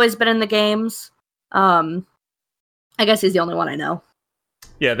 He's always been in the games. I guess he's the only one I know.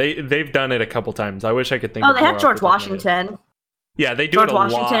 Yeah, they've done it a couple times. I wish I could think. Oh, they have George Washington. Yeah, they do it a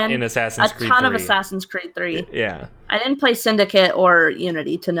lot in Assassin's Creed 3. A ton of Assassin's Creed 3. Yeah. I didn't play Syndicate or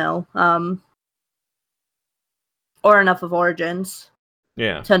Unity to know. Or enough of Origins.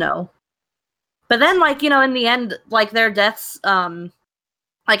 Yeah. To know. But then, like, in the end, like, their deaths, I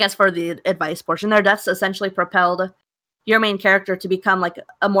guess for the advice portion, their deaths essentially propelled your main character to become, like,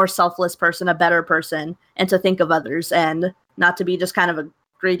 a more selfless person, a better person, and to think of others, and not to be just kind of a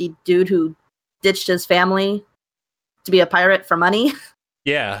greedy dude who ditched his family to be a pirate for money.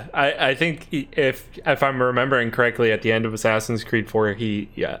 Yeah, I think if I'm remembering correctly, at the end of Assassin's Creed 4,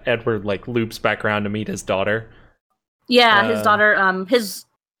 Edward like loops back around to meet his daughter. Yeah, his daughter, his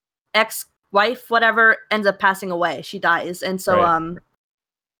ex-wife, whatever, ends up passing away. She dies, and so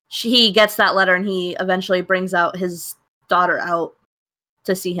he gets that letter, and he eventually brings out his daughter out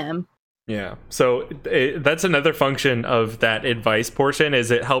to see him. Yeah, so that's another function of that advice portion,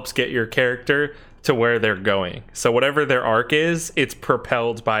 is it helps get your character to where they're going. So whatever their arc is, it's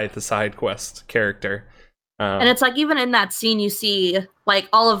propelled by the side quest character. And it's like, even in that scene, you see like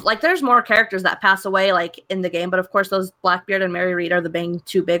there's more characters that pass away like in the game, but of course those Blackbeard and Mary Reed are the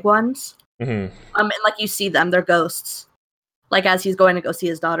two big ones. Mm-hmm. And like you see them, they're ghosts. Like as he's going to go see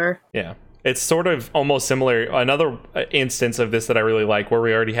his daughter. Yeah. It's sort of almost similar. Another instance of this that I really like, where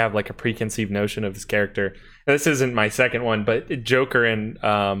we already have like a preconceived notion of this character. And this isn't my second one, but Joker in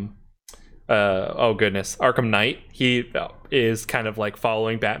Arkham Knight. He is kind of like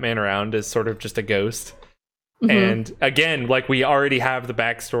following Batman around as sort of just a ghost. Mm-hmm. And again, like we already have the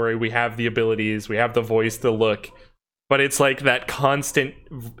backstory, we have the abilities, we have the voice, the look. But it's like that constant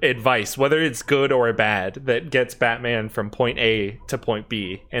advice, whether it's good or bad, that gets Batman from point A to point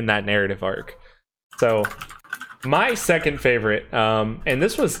B in that narrative arc. So my second favorite, and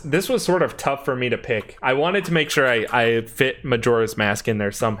this was sort of tough for me to pick. I wanted to make sure I fit Majora's Mask in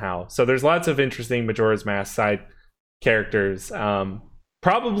there somehow. So there's lots of interesting Majora's Mask side characters.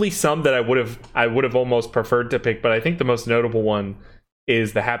 Probably some that I would have almost preferred to pick, but I think the most notable one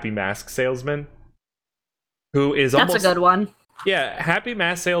is the Happy Mask Salesman. Who is That's a good one. Yeah, Happy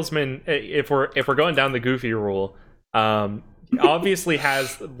Mask Salesman, if we're going down the Goofy rule, obviously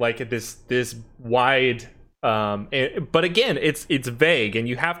has like this wide but again, it's vague and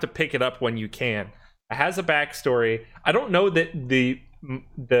you have to pick it up when you can. It has a backstory. I don't know that the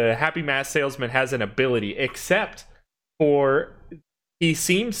Happy Mask Salesman has an ability, except for he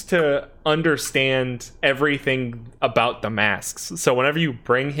seems to understand everything about the masks. So whenever you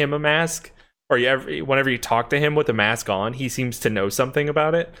bring him a mask, or whenever you talk to him with a mask on, he seems to know something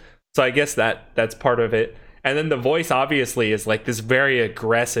about it. So I guess that's part of it. And then the voice obviously is like this very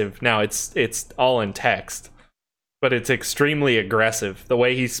aggressive. Now it's all in text, but it's extremely aggressive. The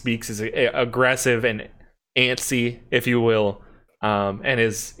way he speaks is aggressive and antsy, if you will, and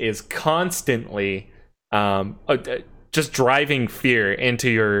is constantly just driving fear into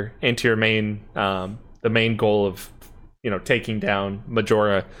your main the main goal of taking down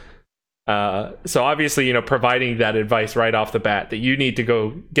Majora. So obviously, providing that advice right off the bat that you need to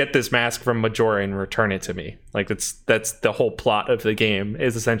go get this mask from Majora and return it to me. Like that's the whole plot of the game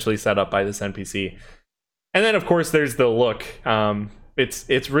is essentially set up by this NPC. And then of course there's the look.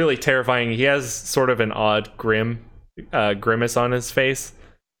 It's really terrifying. He has sort of an odd grimace on his face,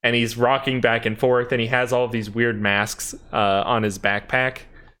 and he's rocking back and forth, and he has all of these weird masks on his backpack.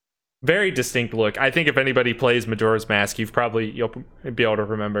 Very distinct look. I think if anybody plays Majora's Mask, you'll be able to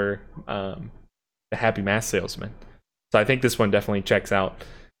remember the Happy Mask Salesman. So I think this one definitely checks out.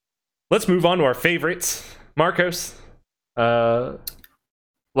 Let's move on to our favorites. Marcos, who's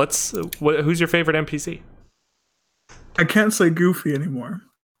your favorite NPC? I can't say Goofy anymore.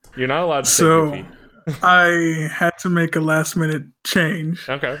 You're not allowed to say Goofy. I had to make a last minute change.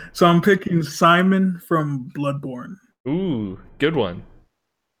 Okay. So I'm picking Simon from Bloodborne. Ooh, good one.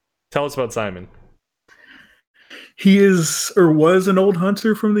 Tell us about Simon. He is, or was, an old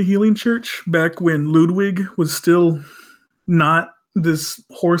hunter from the Healing Church back when Ludwig was still not this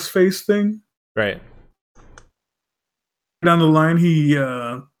horse face thing. Right. Down the line, he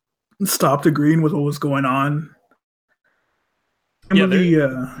stopped agreeing with what was going on. Yeah,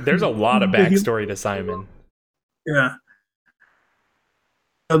 there's a lot of backstory to Simon. Yeah.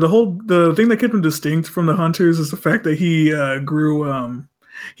 The thing that kept him distinct from the hunters is the fact that he grew.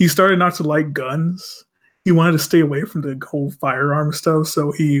 He started not to like guns. He wanted to stay away from the whole firearm stuff,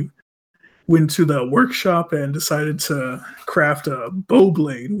 so he went to the workshop and decided to craft a bow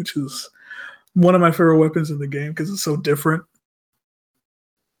blade, which is one of my favorite weapons in the game because it's so different.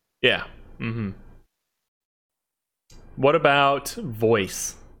 Yeah. Mm-hmm. What about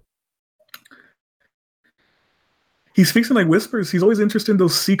voice? He speaks in like whispers. He's always interested in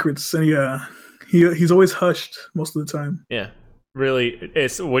those secrets, and he's always hushed most of the time. Yeah. Really,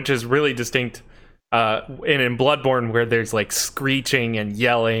 which is really distinct and in Bloodborne, where there's like screeching and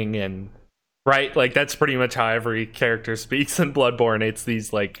yelling and right, like that's pretty much how every character speaks in Bloodborne. It's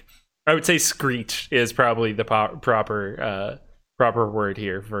these like, I would say screech is probably the proper word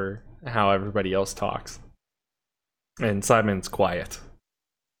here for how everybody else talks. And Simon's quiet.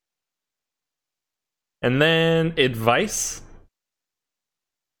 And then advice.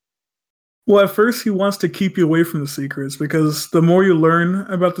 Well, at first he wants to keep you away from the secrets because the more you learn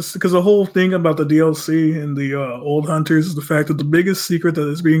about this, because the whole thing about the DLC and the old hunters is the fact that the biggest secret that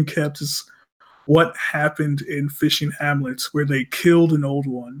is being kept is what happened in Fishing Hamlets, where they killed an old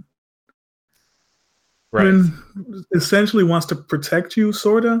one. Right. And essentially wants to protect you,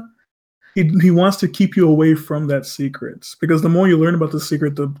 sorta. He wants to keep you away from that secret because the more you learn about the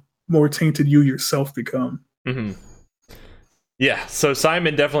secret, the more tainted you yourself become. Mm-hmm. Yeah, so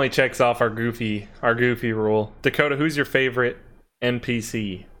Simon definitely checks off our goofy rule. Dakota, who's your favorite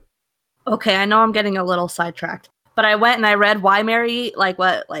NPC? Okay, I know I'm getting a little sidetracked, but I went and I read why Mary,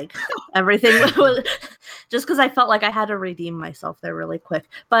 everything was just because I felt like I had to redeem myself there really quick.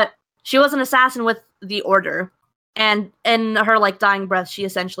 But she was an assassin with the Order, and in her dying breath, she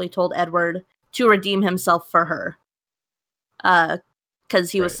essentially told Edward to redeem himself for her,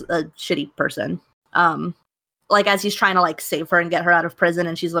 because he was a shitty person. As he's trying to save her and get her out of prison,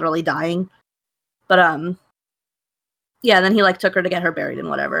 and she's literally dying. But yeah, then he took her to get her buried and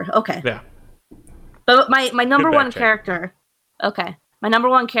whatever. Okay. Yeah. But my number one character. Okay. My number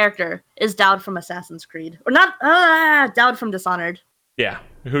one character is Daud from Assassin's Creed. Or not Daud from Dishonored. Yeah.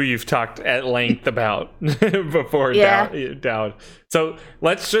 Who you've talked at length about before. Yeah. Daud. So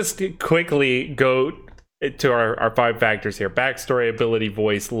let's just quickly go to our 5 factors here. Backstory, ability,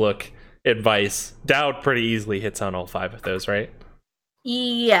 voice, look, advice. Daud pretty easily hits on all 5 of those, right?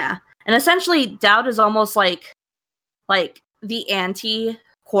 Yeah. And essentially Daud is almost like the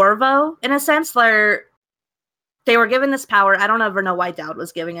anti-Corvo in a sense, where they were given this power. I don't ever know why Daud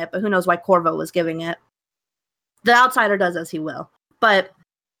was giving it, but who knows why Corvo was giving it. The outsider does as he will.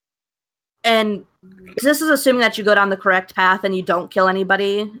 And this is assuming that you go down the correct path and you don't kill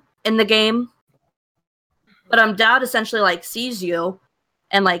anybody in the game. But Daud essentially sees you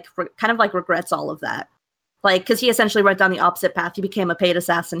and kind of regrets all of that. Because he essentially went down the opposite path. He became a paid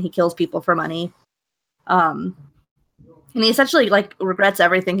assassin. He kills people for money. And he essentially regrets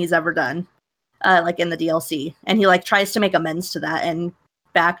everything he's ever done, in the DLC, and he tries to make amends to that and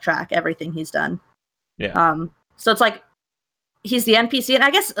backtrack everything he's done. Yeah. So it's he's the NPC, and I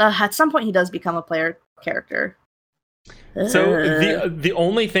guess at some point he does become a player character. So the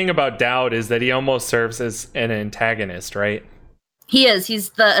only thing about Daud is that he almost serves as an antagonist, right? He is.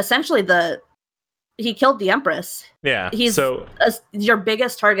 He's essentially he killed the Empress. Yeah. He's your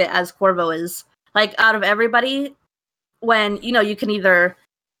biggest target, as Corvo is. Out of everybody, when you can either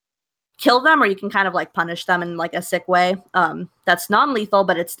kill them or you can kind of punish them in a sick way. That's non-lethal,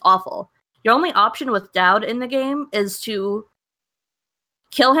 but it's awful. Your only option with Daud in the game is to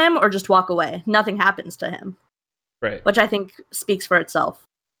kill him or just walk away. Nothing happens to him. Right. Which I think speaks for itself.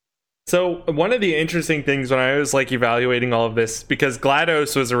 So one of the interesting things when I was evaluating all of this, because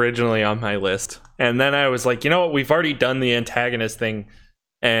GLaDOS was originally on my list, and then I was like, you know what, we've already done the antagonist thing,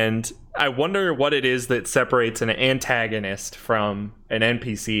 and I wonder what it is that separates an antagonist from an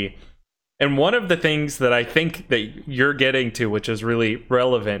NPC. And one of the things that I think that you're getting to, which is really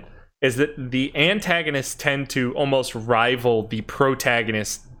relevant, is that the antagonists tend to almost rival the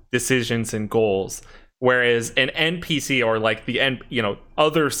protagonist's decisions and goals. Whereas an NPC or the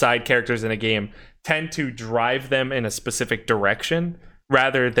other side characters in a game tend to drive them in a specific direction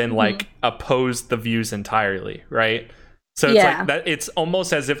rather than oppose the views entirely, right? So it's that it's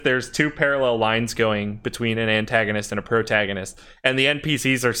almost as if there's 2 parallel lines going between an antagonist and a protagonist, and the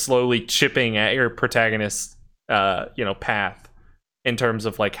NPCs are slowly chipping at your protagonist's path in terms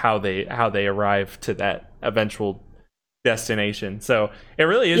of how they arrive to that eventual destination. So it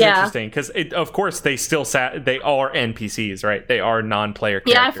really is interesting because of course they still they are NPCs, right? They are non-player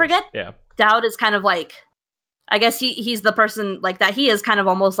characters. Yeah, I forget. Yeah, Daud is kind of I guess he's the person that. He is kind of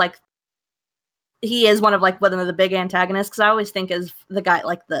almost he is one of one of the big antagonists, because I always think is the guy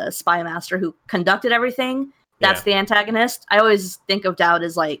the spy master who conducted everything. That's the antagonist. I always think of Daud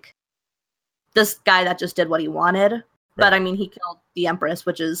as this guy that just did what he wanted. Right. But I mean, he killed the Empress,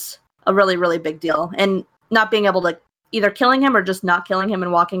 which is a really, really big deal. And not being able to either killing him or just not killing him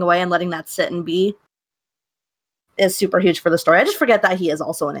and walking away and letting that sit and be is super huge for the story. I just forget that he is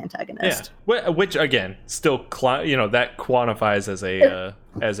also an antagonist. Yeah, which again, still that quantifies as a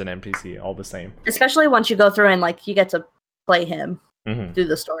as an NPC all the same. Especially once you go through and you get to play him through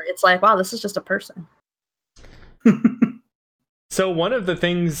the story. It's wow, this is just a person. So one of the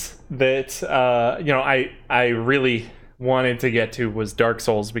things that I really wanted to get to was Dark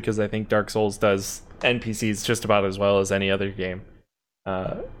Souls, because I think Dark Souls does NPCs just about as well as any other game.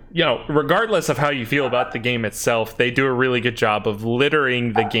 Regardless of how you feel about the game itself, they do a really good job of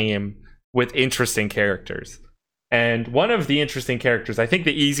littering the game with interesting characters. And one of the interesting characters, I think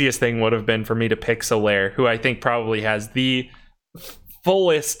the easiest thing would have been for me to pick Solaire, who I think probably has the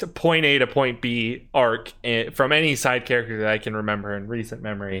fullest point A to point B arc from any side character that I can remember in recent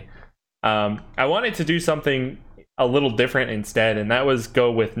memory. I wanted to do something a little different instead, and that was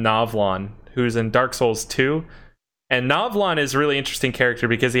go with Novlon, who's in Dark Souls 2. And Novlon is a really interesting character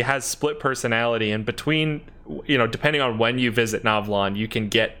because he has split personality, and between, depending on when you visit Novlon, you can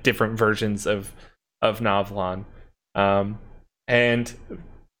get different versions of Novlon. And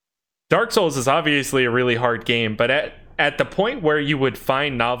Dark Souls is obviously a really hard game, but at the point where you would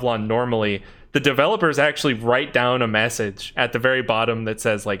find Novlon normally, the developers actually write down a message at the very bottom that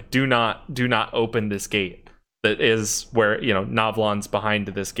says like, do not open this gate. That is where, Novlon's behind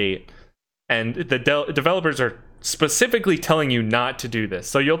this gate. And the developers are specifically telling you not to do this.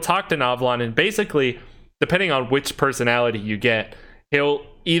 So you'll talk to Novlon, and basically, depending on which personality you get, he'll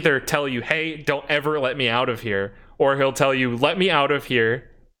either tell you, hey, don't ever let me out of here, or he'll tell you, let me out of here,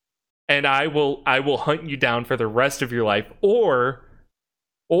 and I will hunt you down for the rest of your life, or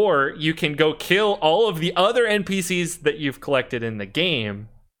you can go kill all of the other NPCs that you've collected in the game,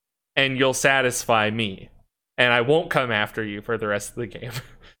 and you'll satisfy me, and I won't come after you for the rest of the game.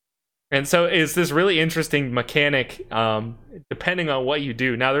 And so it's this really interesting mechanic, depending on what you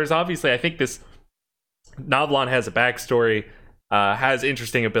do. Now, there's obviously, I think this Novlon has a backstory, has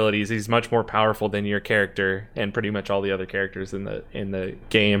interesting abilities. He's much more powerful than your character and pretty much all the other characters in the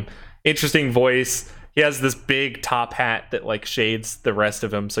game. Interesting voice. He has this big top hat that like shades the rest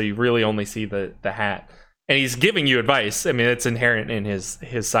of him, so you really only see the hat. And he's giving you advice. I mean, it's inherent in his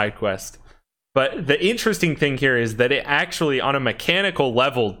side quest. But the interesting thing here is that it actually, on a mechanical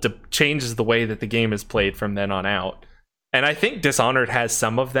level, changes the way that the game is played from then on out. And I think Dishonored has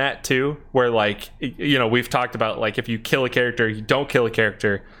some of that too, where like, we've talked about like if you kill a character, you don't kill a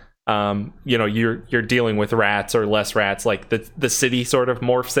character, you're dealing with rats or less rats, like the city sort of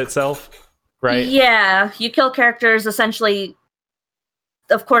morphs itself, right? Yeah, you kill characters essentially.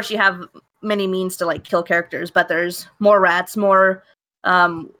 Of course, you have many means to like kill characters, but there's more rats, more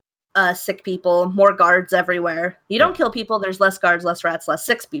sick people, more guards everywhere. You don't kill people, there's less guards, less rats, less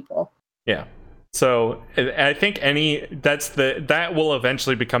sick people. Yeah. So I think that will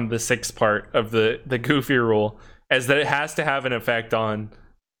eventually become the sixth part of the Goofy rule, as that it has to have an effect on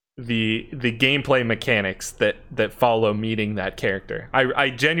the gameplay mechanics that follow meeting that character. I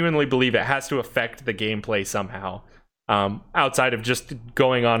genuinely believe it has to affect the gameplay somehow. Outside of just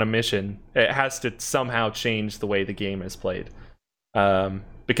going on a mission, it has to somehow change the way the game is played.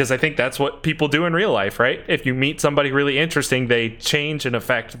 Because I think that's what people do in real life, right? If you meet somebody really interesting, they change and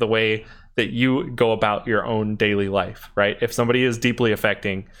affect the way that you go about your own daily life, right? If somebody is deeply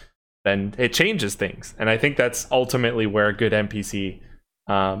affecting, then it changes things. And I think that's ultimately where a good NPC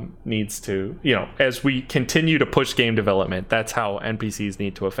needs to, as we continue to push game development, that's how NPCs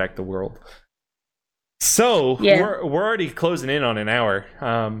need to affect the world. So we're already closing in on an hour.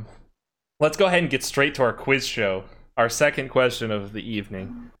 Let's go ahead and get straight to our quiz show. Our second question of the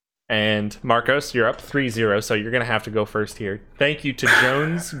evening. And Marcos, you're up 3-0, so you're going to have to go first here. Thank you to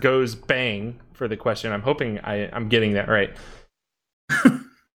Jones Goes Bang for the question. I'm hoping I'm getting that right.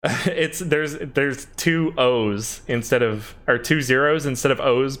 There's two O's instead of, or two zeros instead of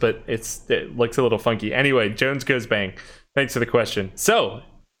O's, but it looks a little funky. Anyway, Jones Goes Bang. Thanks for the question. So,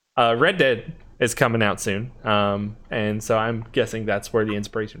 Red Dead is coming out soon. And so I'm guessing that's where the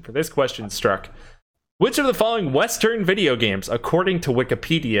inspiration for this question struck. Which of the following Western video games, according to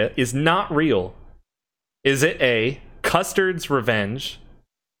Wikipedia, is not real? Is it A, Custer's Revenge?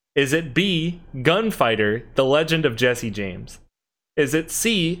 Is it B, Gunfighter, The Legend of Jesse James? Is it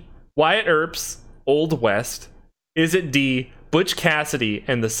C, Wyatt Earp's Old West? Is it D, Butch Cassidy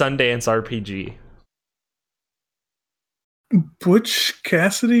and the Sundance RPG? Butch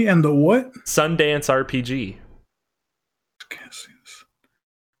Cassidy and the what? Sundance RPG.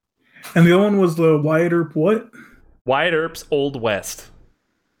 And the other one was the Wyatt Earp what? Wyatt Earp's Old West.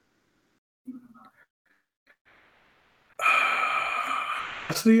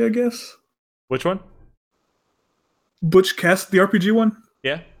 Cassidy, I guess. Which one? Butch Cassidy, the RPG one?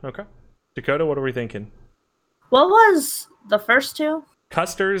 Yeah, okay. Dakota, what are we thinking? What was the first two?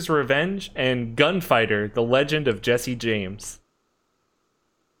 Custer's Revenge and Gunfighter, The Legend of Jesse James.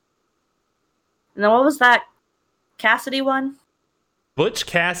 And then what was that Cassidy one? Butch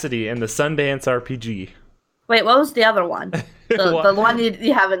Cassidy and the Sundance RPG. Wait, what was the other one? The one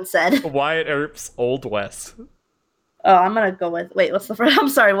you haven't said. Wyatt Earp's Old West. Oh, I'm gonna go with. Wait, what's the first? I'm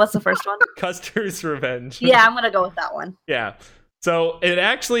sorry. What's the first one? Custer's Revenge. Yeah, I'm gonna go with that one. Yeah. So it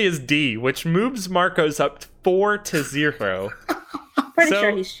actually is D, which moves Marcos up 4-0. Pretty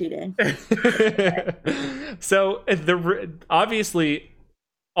sure he's cheating. So obviously,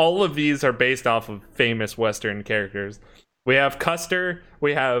 all of these are based off of famous Western characters. We have Custer,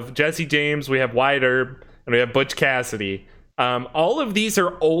 we have Jesse James, we have Wyatt Earp, and we have Butch Cassidy. All of these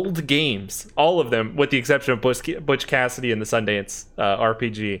are old games. All of them, with the exception of Butch Cassidy and the Sundance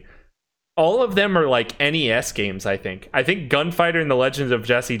RPG. All of them are like NES games, I think. I think Gunfighter and the Legend of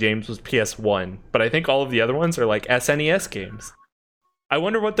Jesse James was PS1, but I think all of the other ones are like SNES games. I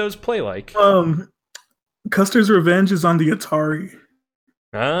wonder what those play like. Custer's Revenge is on the Atari.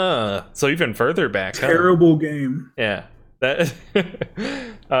 So even further back. Terrible game. Yeah. That.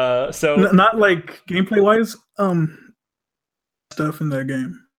 So Not like gameplay wise. Stuff in that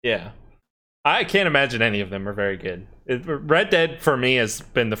game. yeah, I can't imagine any of them are very good. Red Dead for me has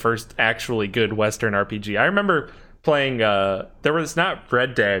been the first actually good Western RPG. I remember playing. There was not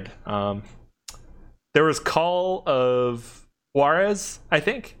Red Dead. There was Call of Juarez, I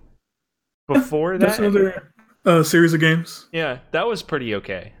think. Before that, that's another series of games. yeah, that was pretty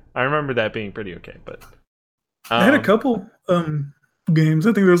okay. I remember that being pretty okay, but I had a couple games. I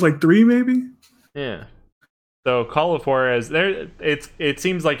think there was like 3 maybe. yeah. So Call of Juarez, it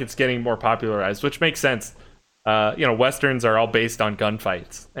seems like it's getting more popularized, which makes sense. Westerns are all based on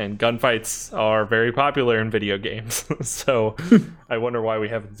gunfights, and gunfights are very popular in video games. So I wonder why we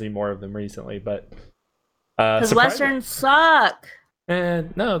haven't seen more of them recently. But because Westerns suck.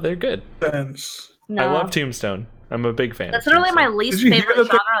 No, they're good. No. I love Tombstone. I'm a big fan. That's of literally my Tombstone. least Did you hear favorite that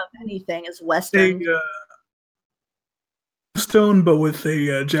genre of anything is Western. Stone, but with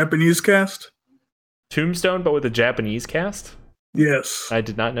a Japanese cast. Tombstone, but with a Japanese cast? Yes. I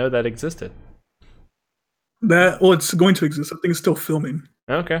did not know that existed. It's going to exist. I think it's still filming.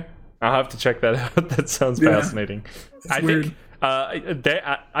 Okay. I'll have to check that out. That sounds fascinating. I weird. think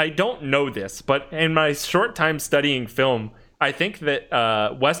I don't know this, but in my short time studying film, I think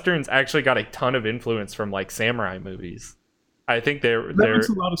that Westerns actually got a ton of influence from like samurai movies. I think that makes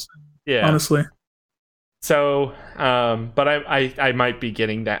a lot of sense. Yeah. Honestly. So, but I might be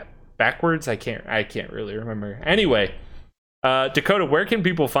getting that backwards. I can't really remember. Anyway, Dakota, where can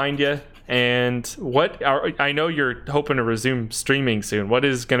people find you? And I know you're hoping to resume streaming soon. What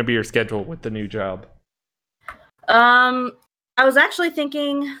is going to be your schedule with the new job? I was actually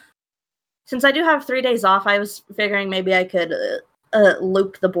thinking, since I do have 3 days off, I was figuring maybe I could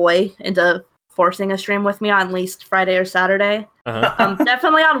loop the boy into forcing a stream with me on at least Friday or Saturday.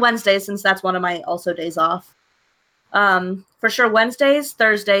 Definitely on Wednesdays, since that's one of my also days off. For sure Wednesdays,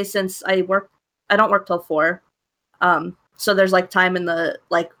 Thursdays, since I don't work till 4. So there's like time in the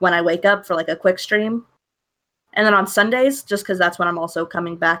when I wake up for like a quick stream. And then on Sundays, just because that's when I'm also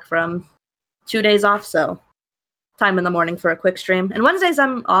coming back from 2 days off, so time in the morning for a quick stream. And Wednesdays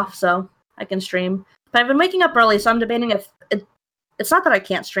I'm off, so I can stream. But I've been waking up early, so I'm debating if it's not that I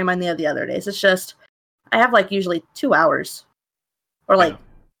can't stream on the other days. It's just I have like usually 2 hours or like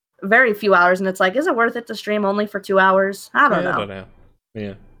very few hours, and it's like, is it worth it to stream only for 2 hours? I don't know.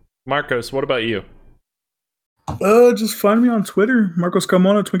 Yeah. Marcos, what about you? Just find me on Twitter, Marcos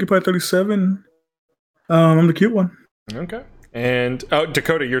Carmona, TwinkiePie37. I'm the cute one. Okay. And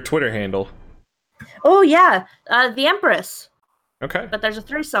Dakota, your Twitter handle. Oh yeah, the Empress. Okay. But there's a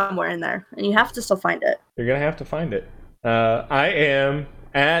 3 somewhere in there, and you have to still find it. You're gonna have to find it. I am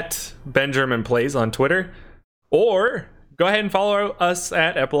at Benjamin Plays on Twitter, or go ahead and follow us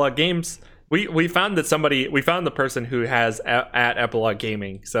at Epilogue Games. We found the person who has at Epilogue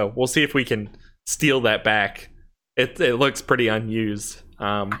Gaming, so we'll see if we can steal that back. It looks pretty unused.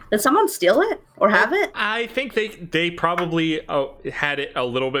 Did someone steal it or have it? I think they probably had it a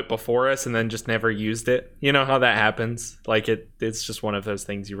little bit before us and then just never used it. You know how that happens? Like it's just one of those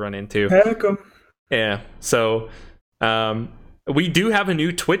things you run into. Heck 'em. Yeah. So we do have a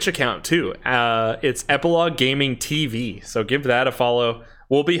new Twitch account too. It's Epilogue Gaming TV. So give that a follow.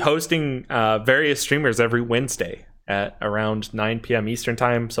 We'll be hosting various streamers every Wednesday at around 9 p.m. Eastern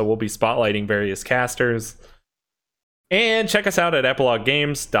time. So we'll be spotlighting various casters. And check us out at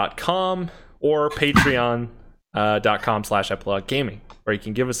epiloguegames.com or patreon.com/epiloguegaming, where you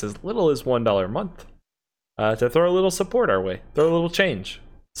can give us as little as $1 a month to throw a little support our way, throw a little change.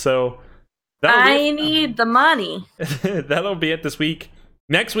 So I need the money. That'll be it this week.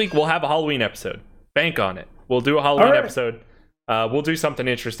 Next week, we'll have a Halloween episode. Bank on it. We'll do a Halloween episode. We'll do something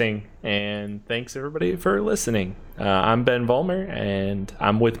interesting. And thanks, everybody, for listening. I'm Ben Vollmer, and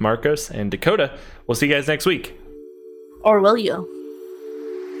I'm with Marcos and Dakota. We'll see you guys next week. Or will you?